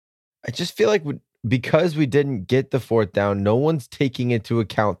 I just feel like because we didn't get the fourth down, no one's taking into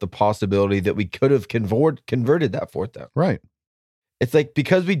account the possibility that we could have converted that fourth down. Right. It's like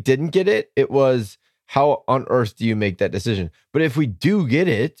because we didn't get it, it was, how on earth do you make that decision? But if we do get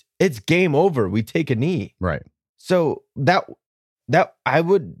it, it's game over. We take a knee. Right. So that I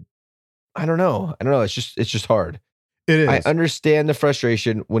don't know. It's just hard. It is. I understand the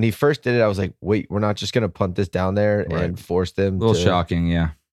frustration. When he first did it, I was like, wait, we're not just going to punt this down there and force them. A little shocking. Yeah.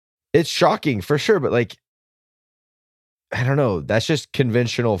 It's shocking for sure. But like, I don't know. That's just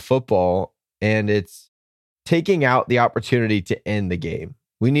conventional football. And it's taking out the opportunity to end the game.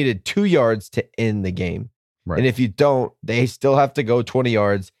 We needed 2 yards to end the game. Right. And if you don't, they still have to go 20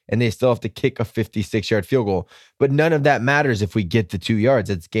 yards and they still have to kick a 56-yard field goal. But none of that matters if we get the 2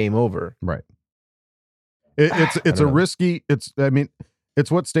 yards. It's game over. Right. It's a risky, it's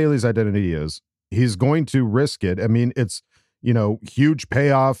what Staley's identity is. He's going to risk it. I mean, it's, huge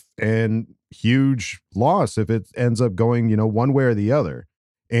payoff and huge loss if it ends up going, one way or the other.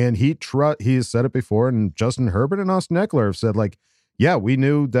 And he has said it before, and Justin Herbert and Austin Ekeler have said, like, yeah, we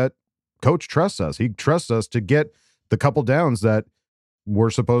knew that coach trusts us. He trusts us to get the couple downs that we're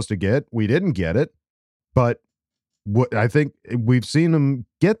supposed to get. We didn't get it, but I think we've seen him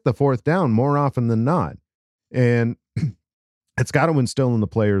get the fourth down more often than not. And it's got to instill in the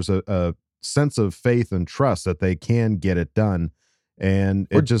players a sense of faith and trust that they can get it done. And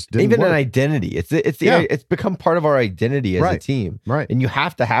it just didn't even work. an identity. It's become part of our identity as a team. Right. And you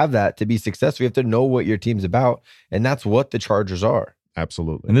have to have that to be successful. You have to know what your team's about. And that's what the Chargers are.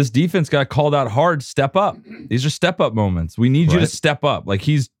 Absolutely. And this defense got called out hard. Step up. These are step up moments. We need you to step up. Like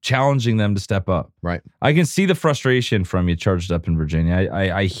he's challenging them to step up. Right. I can see the frustration from you charged up in Virginia.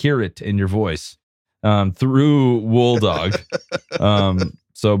 I hear it in your voice through Wool Dog.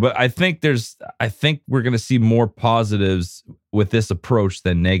 But I think we're going to see more positives with this approach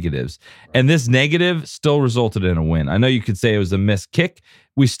than negatives. And this negative still resulted in a win. I know you could say it was a missed kick.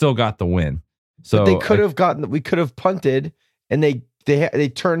 We still got the win. So but we could have punted and they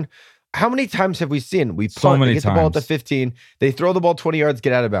turn. How many times have we seen? We punt, so many get times. the ball at the 15. They throw the ball 20 yards,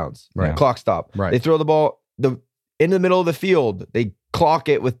 get out of bounds. Right. Clock stop. Right. They throw the ball in the middle of the field. They clock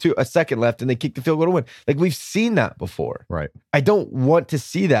it with a second left and they kick the field goal to win. Like we've seen that before. Right. I don't want to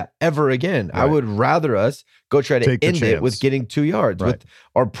see that ever again. Right. I would rather us go try to end it with getting 2 yards with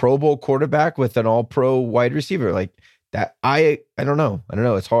our Pro Bowl quarterback, with an all-pro wide receiver. Like that. I don't know.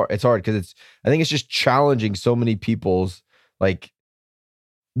 It's hard. It's hard because I think it's just challenging so many people's like,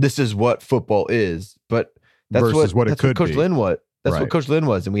 this is what football is, but that's what Coach Lynn was. That's what Coach Lynn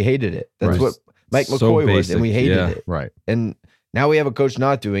was, and we hated it. That's what Mike McCoy was, and we hated it. Right. And now we have a coach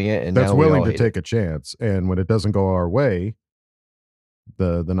not doing it, and that's now willing to take a chance. And when it doesn't go our way,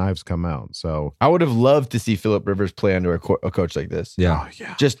 the knives come out. So I would have loved to see Phillip Rivers play under a coach like this. Yeah.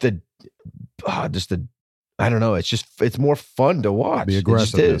 Just the I don't know. It's more fun to watch. The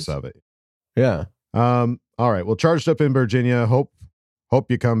aggressiveness of it. Yeah. All right. Well, charged up in Virginia. Hope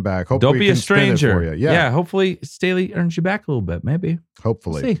you come back. Hope don't we be can a stranger. For you. Yeah. Hopefully Staley earns you back a little bit. Maybe.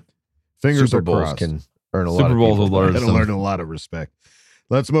 Hopefully. We'll see. Fingers Super are Bowls crossed. can earn a lot. Super Bowls will learn. It'll learn a lot of respect.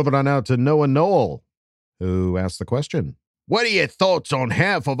 Let's move it on now to Noah Noel, who asked the question. What are your thoughts on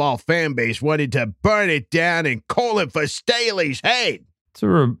half of our fan base wanting to burn it down and calling for Staley's head?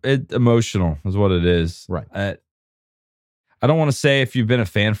 It's emotional is what it is. Right. I don't want to say if you've been a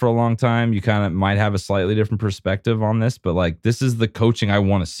fan for a long time, you kind of might have a slightly different perspective on this, but like this is the coaching I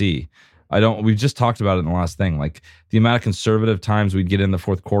want to see. We just talked about it in the last thing. Like the amount of conservative times we'd get in the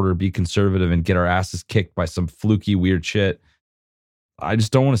fourth quarter, be conservative and get our asses kicked by some fluky weird shit. I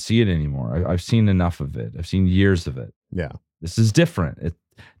just don't want to see it anymore. I've seen enough of it. I've seen years of it. Yeah. This is different. It's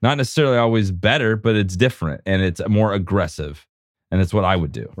not necessarily always better, but it's different and it's more aggressive. And it's what I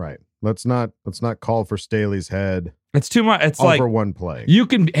would do. Right. Let's not call for Staley's head. It's too much. It's over like one play. You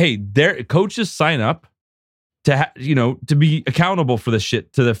can, their coaches sign up to to be accountable for this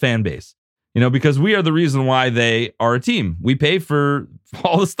shit to their fan base. Because we are the reason why they are a team. We pay for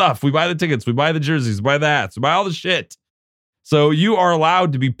all the stuff. We buy the tickets. We buy the jerseys. We buy the hats. We buy all the shit. So you are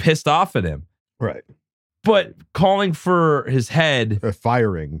allowed to be pissed off at him. Right. But calling for his head,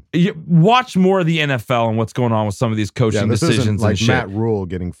 firing. Watch more of the NFL and what's going on with some of these coaching decisions. Isn't like and shit. Matt Rule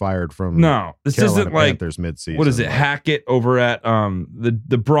getting fired from this Carolina isn't like Panthers midseason. What is it? Hackett over at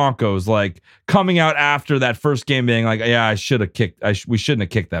the Broncos, like coming out after that first game, being like, "Yeah, we shouldn't have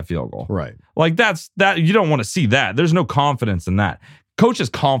kicked that field goal." Right. Like that you don't want to see that. There's no confidence in that.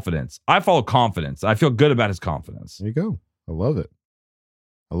 Coach's confidence. I follow confidence. I feel good about his confidence. There you go. I love it.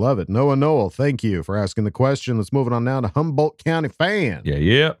 Noah Noel, thank you for asking the question. Let's move it on now to Humboldt County fan.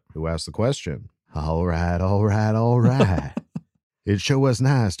 Yeah. Who asked the question? All right. It sure was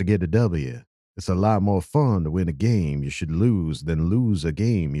nice to get a W. It's a lot more fun to win a game you should lose than lose a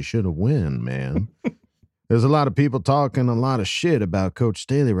game you should have won, man. There's a lot of people talking a lot of shit about Coach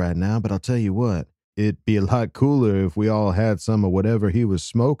Staley right now, but I'll tell you what, it'd be a lot cooler if we all had some of whatever he was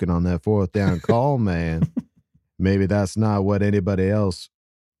smoking on that fourth down call, man. Maybe that's not what anybody else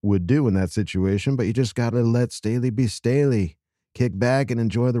would do in that situation, but you just got to let Staley be Staley. Kick back and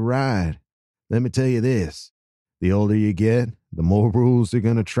enjoy the ride. Let me tell you this. The older you get, the more rules they're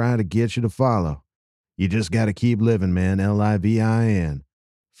going to try to get you to follow. You just got to keep living, man. LIVIN.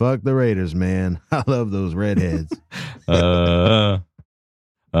 Fuck the Raiders, man. I love those redheads.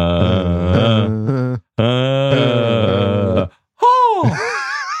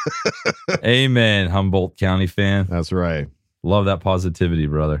 Amen, Humboldt County fan. That's right. Love that positivity,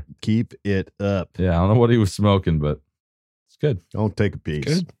 brother. Keep it up. Yeah, I don't know what he was smoking, but it's good. Don't take a piece.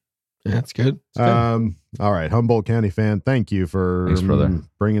 It's good. Yeah, it's good. All right, Humboldt County fan, thank you for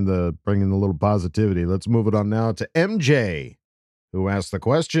bringing the little positivity. Let's move it on now to MJ, who asked the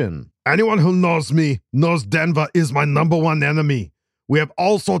question. Anyone who knows me knows Denver is my number one enemy. We have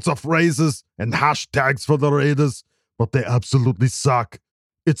all sorts of phrases and hashtags for the Raiders, but they absolutely suck.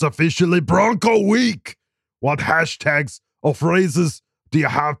 It's officially Bronco Week. What hashtags or phrases do you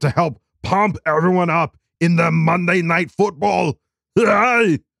have to help pump everyone up in the Monday Night Football?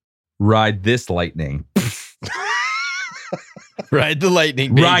 Hey! Ride this lightning. Ride the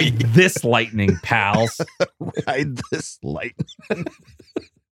lightning, baby. Ride this lightning, pals. Ride this lightning.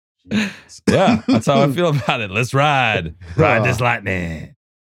 Yeah, that's how I feel about it. Let's ride. Ride this lightning.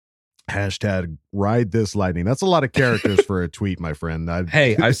 Hashtag ride this lightning. That's a lot of characters for a tweet, my friend.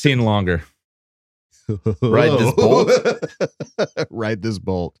 Hey, I've seen longer. Ride this bolt. Ride this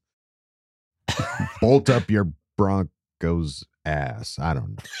bolt. Bolt up your Broncos ass. I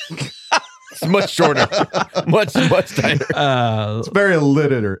don't know. It's much shorter. much tighter. It's very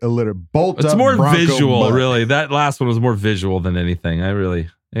illiterate. Bolt It's up more Bronco visual, butt. really. That last one was more visual than anything. I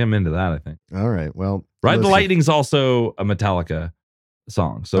am into that, I think. All right. Well, Ride listen. the Lightning's also a Metallica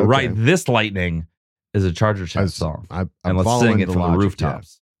song. So Okay. Ride This Lightning is a Charger Chat song. I'm and let's following sing it the from the logic,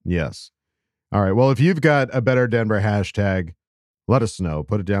 rooftops. Yes. All right. Well, if you've got a better Denver hashtag, let us know.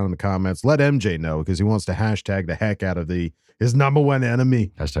 Put it down in the comments. Let MJ know because he wants to hashtag the heck out of his number one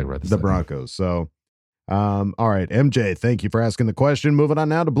enemy, hashtag Ride the Broncos. So, all right, MJ, thank you for asking the question. Moving on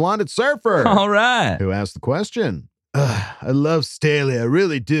now to Blonded Surfer. All right. Who asked the question? I love Staley. I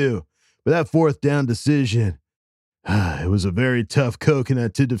really do. But that fourth down decision, it was a very tough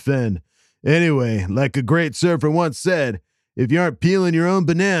coconut to defend. Anyway, like a great surfer once said, if you aren't peeling your own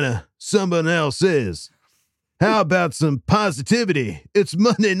banana, someone else is. How about some positivity? It's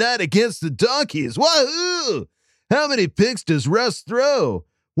Monday night against the Donkeys. Wahoo! How many picks does Russ throw?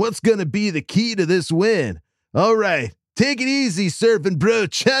 What's going to be the key to this win? All right, take it easy, surfing bro.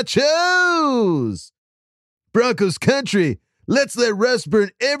 Chachos! Broncos country, let's let Russ burn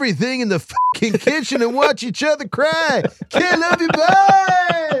everything in the fucking kitchen and watch each other cry. Kid, love you,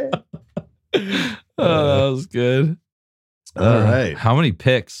 bye! Oh, that was good. All right. How many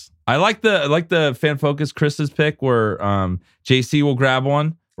picks? I like the fan focus Chris's pick where JC will grab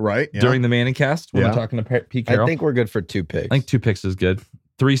one right during the Manning cast when Yeah. we're talking to Pete Carroll. I think we're good for 2 picks. I think 2 picks is good.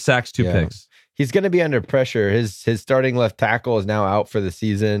 3 sacks, 2 picks. He's going to be under pressure. His starting left tackle is now out for the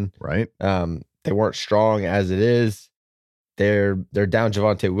season. Right. They weren't strong as it is. They're down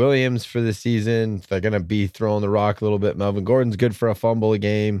Javonte Williams for the season. They're going to be throwing the rock a little bit. Melvin Gordon's good for a fumble a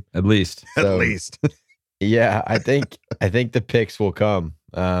game. At least. At least. Yeah, I think the picks will come.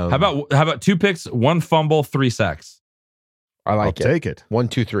 How about 2 picks, 1 fumble, 3 sacks? I like I'll take it. 1,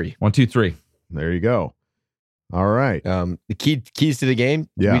 2, 3. 1, 2, 3. There you go. All right. The keys to the game.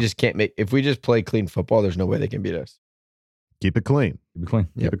 Yeah. We just can't make. If we just play clean football, there's no way they can beat us. Keep it clean. Keep it clean.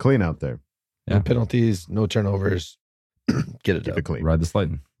 Keep it clean out there. Yeah. No penalties, no turnovers. Get it Keep done. it clean. Ride this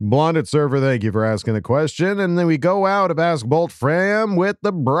lightning. Blonded Server, thank you for asking the question. And then we go out of Ask Bolt Fram with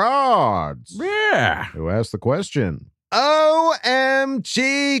the Broads. Yeah. Who asked the question?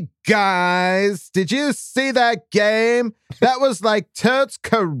 OMG, guys. Did you see that game? That was like totes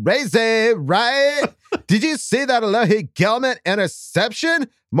crazy, right? Did you see that Alohi Gelman interception?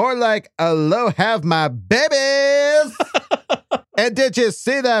 More like Alo have my babies. And did you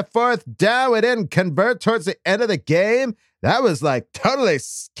see that 4th down we didn't convert towards the end of the game? That was like totally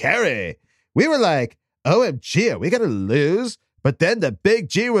scary. We were like, OMG, are we going to lose? But then the big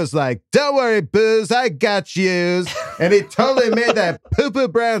G was like, don't worry, Booze, I got yous. And he totally made that Poo-Poo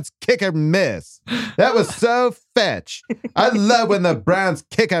Browns kicker miss. That was so fetch. I love when the Browns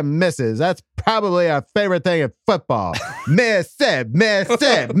kicker misses. That's probably our favorite thing in football. Miss it, miss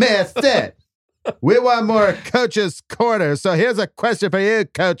it, miss it. We want more Coach's Corner. So here's a question for you,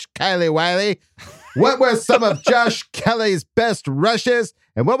 Coach Kylie Wiley. What were some of Josh Kelly's best rushes?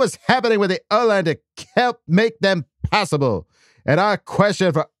 And what was happening with the O-line to help make them possible? And our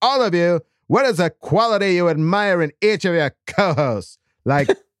question for all of you, what is a quality you admire in each of your co-hosts? Like,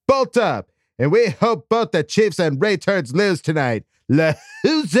 bolt up. And we hope both the Chiefs and Ray Turds lose tonight.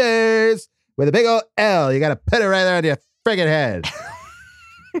 Losers! With a big old L. You got to put it right there on your friggin' head.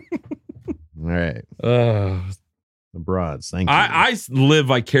 All right. The Broads. Thank you. I live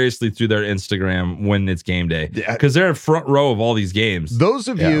vicariously through their Instagram when it's game day because they're in front row of all these games. Those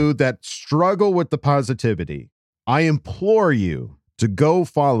of you that struggle with the positivity, I implore you to go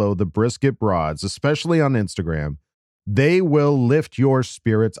follow the Brisket Broads, especially on Instagram. They will lift your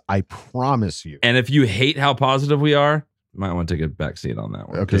spirits. I promise you. And if you hate how positive we are, you might want to take a back seat on that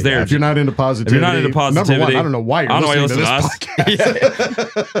one. Okay, if you're not into positivity, if you're not into positivity, number one, I don't know why you're listening to this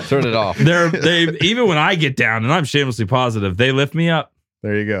podcast. Turn it off. They even when I get down and I'm shamelessly positive, they lift me up.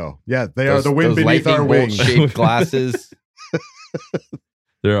 There you go. Yeah, they are the wind beneath our wings. Shaped glasses.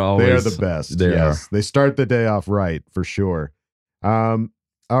 They are the best. Yes. They start the day off right for sure. All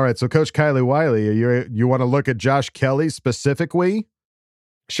right, so Coach Kylie Wiley, you want to look at Josh Kelly specifically?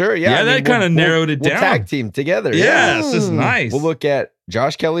 Sure, yeah. Yeah, that kind of narrowed it down. We'll tag team together. Yes, this is nice. We'll look at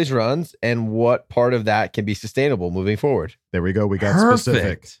Josh Kelly's runs and what part of that can be sustainable moving forward. There we go. We got Perfect.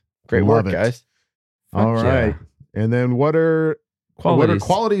 specific. Great Love work, it. guys. All right. And then what are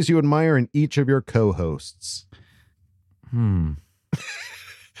qualities you admire in each of your co-hosts? This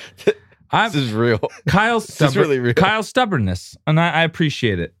is real. Kyle's really real. Kyle's stubbornness, and I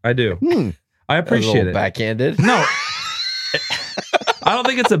appreciate it. I do. I appreciate it. Backhanded? No. I don't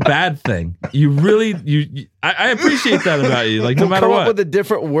think it's a bad thing. You really, I appreciate that about you. Like, no matter come what. up with a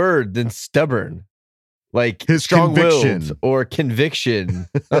different word than stubborn. Like his strong-willed conviction. or conviction.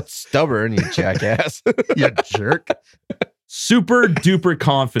 Not stubborn, you jackass. You jerk. Super duper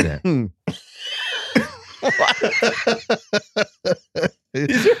confident.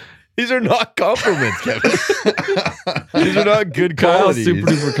 These are not compliments, Kevin. These are not good Kyle's qualities. super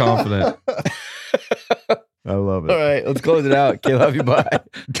duper confident. I love it. All right, let's close it out. Okay, love you. Bye.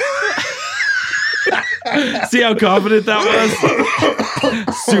 See how confident that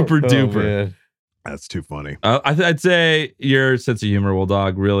was? Super duper. Man. That's too funny. I'd say your sense of humor, Will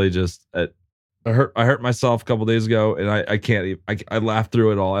Dog, really just I hurt myself a couple days ago, and I can't even. I laughed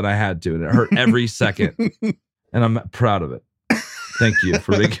through it all, and I had to, and it hurt every second, and I'm proud of it. Thank you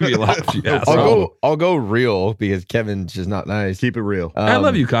for making me laugh. You asshole. I'll go real because Kevin's just not nice. Keep it real. I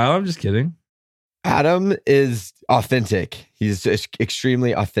love you, Kyle. I'm just kidding. Adam is authentic. He's an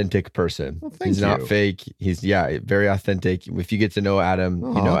extremely authentic person. Well, he's not fake. He's very authentic. If you get to know Adam,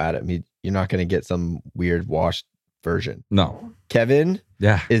 you know Adam. You're not going to get some weird washed version. No. Kevin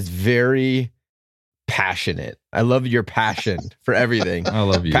Yeah. is very passionate. I love your passion for everything. I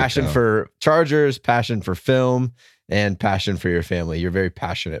love you. Passion Kyle. for Chargers, passion for film, and passion for your family. You're a very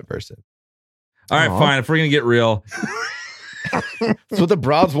passionate person. All right, fine. If we're gonna get real, that's what the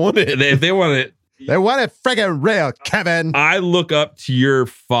Browns wanted. If they want it, they want it friggin' real, Kevin. I look up to your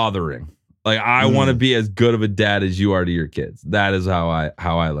fathering. Like, I want to be as good of a dad as you are to your kids. That is how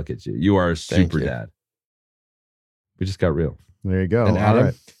I look at you. You are a super dad. We just got real. There you go. And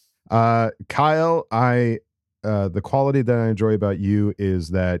Adam? All right. Kyle, the quality that I enjoy about you is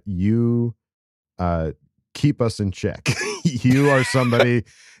that you keep us in check. You are somebody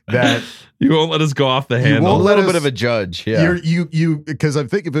that you won't let us go off the handle. A little bit of a judge. Yeah. You because I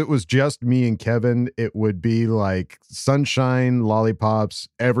think if it was just me and Kevin, it would be like sunshine, lollipops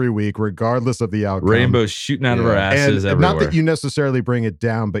every week, regardless of the outcome. Rainbows shooting out of our asses and everywhere. not that you necessarily bring it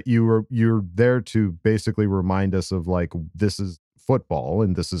down, but you're there to basically remind us of like, this is football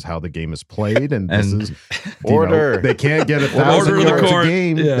and this is how the game is played, and this is order. They can't get 1,000 yards a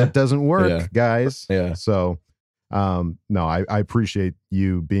game. Yeah. That doesn't work, guys. Yeah. So no, I appreciate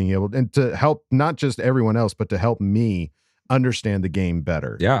you being able and to help not just everyone else, but to help me understand the game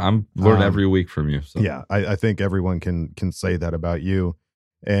better. Yeah, I'm learning every week from you. So. Yeah, I think everyone can say that about you.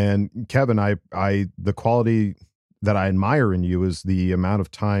 And Kevin, I the quality that I admire in you is the amount of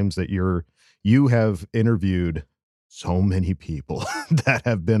times that you have interviewed so many people that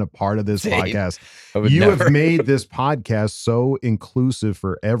have been a part of this podcast. You have made this podcast so inclusive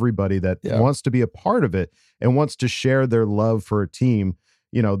for everybody that wants to be a part of it and wants to share their love for a team,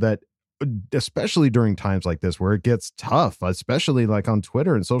 that especially during times like this where it gets tough, especially like on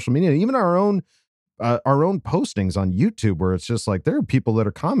Twitter and social media, even our own postings on YouTube, where it's just like, there are people that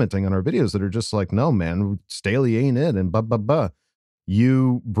are commenting on our videos that are just like, no, man, Staley ain't it. And blah, blah, blah.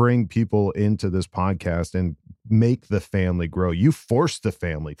 You bring people into this podcast and make the family grow. You force the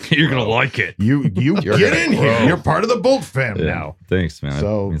family to You're grow. going to like it. You get in here. You're part of the Bolt fam now. Thanks, man.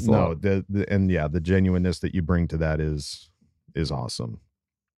 So no, the genuineness that you bring to that is awesome.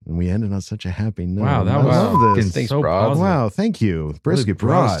 And we ended on such a happy note. Wow, that I love was this. thanks, so positive. Wow, thank you. Brisket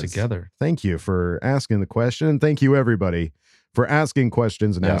brought us Bros. together. Thank you for asking the question. And thank you, everybody, for asking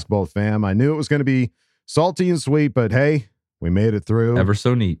questions and Ask Bolt fam. I knew it was going to be salty and sweet, but hey, we made it through. Ever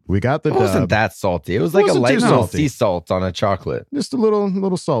so neat. We got the It dub. wasn't that salty. It was like a Wasn't light too little salty. sea salt on a chocolate. Just a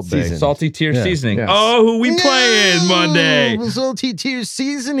little salt bake. Seasoned. Salty tier Yeah, seasoning. yes. Oh, who we playing Monday? Salty tier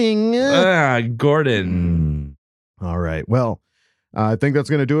seasoning. Gordon. All right. Well, I think that's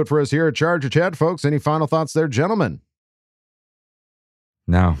going to do it for us here at Charger Chat, folks. Any final thoughts there, gentlemen?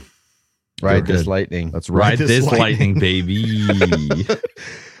 No. Ride this good. lightning. Let's Ride this lightning, baby.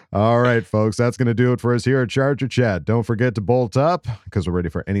 All right, folks. That's going to do it for us here at Charger Chat. Don't forget to bolt up because we're ready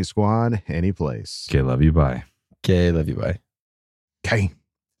for any squad, any place. Okay, love you. Bye. Okay, love you. Bye. Okay.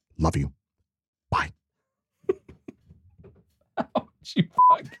 Love you. Bye. You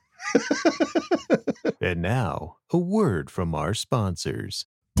fuck. And now, a word from our sponsors.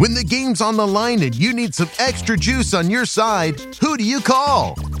 When the game's on the line and you need some extra juice on your side, who do you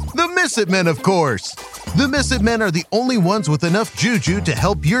call? The Missit Men, of course. The Missit Men are the only ones with enough juju to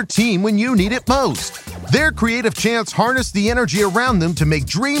help your team when you need it most. Their creative chants harness the energy around them to make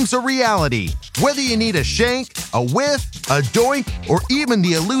dreams a reality. Whether you need a shank, a whiff, a doink, or even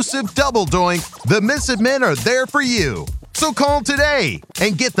the elusive double doink, the Miss It Men are there for you. So call today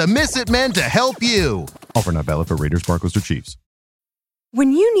and get the Miss It Men to help you. Offer not valid for Raiders, Broncos, or Chiefs.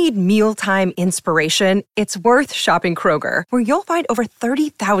 When you need mealtime inspiration, it's worth shopping Kroger, where you'll find over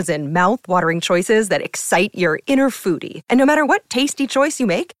 30,000 mouth-watering choices that excite your inner foodie. And no matter what tasty choice you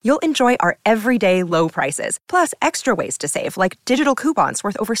make, you'll enjoy our everyday low prices, plus extra ways to save, like digital coupons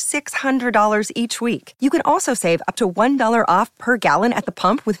worth over $600 each week. You can also save up to $1 off per gallon at the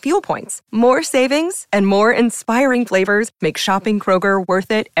pump with fuel points. More savings and more inspiring flavors make shopping Kroger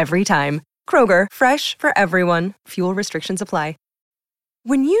worth it every time. Kroger, fresh for everyone. Fuel restrictions apply.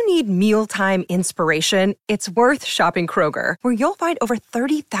 When you need mealtime inspiration, it's worth shopping Kroger, where you'll find over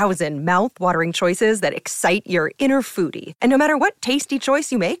 30,000 mouth-watering choices that excite your inner foodie. And no matter what tasty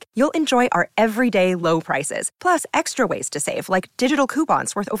choice you make, you'll enjoy our everyday low prices, plus extra ways to save, like digital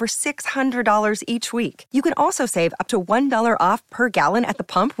coupons worth over $600 each week. You can also save up to $1 off per gallon at the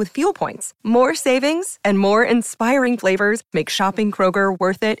pump with fuel points. More savings and more inspiring flavors make shopping Kroger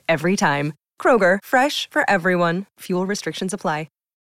worth it every time. Kroger, fresh for everyone. Fuel restrictions apply.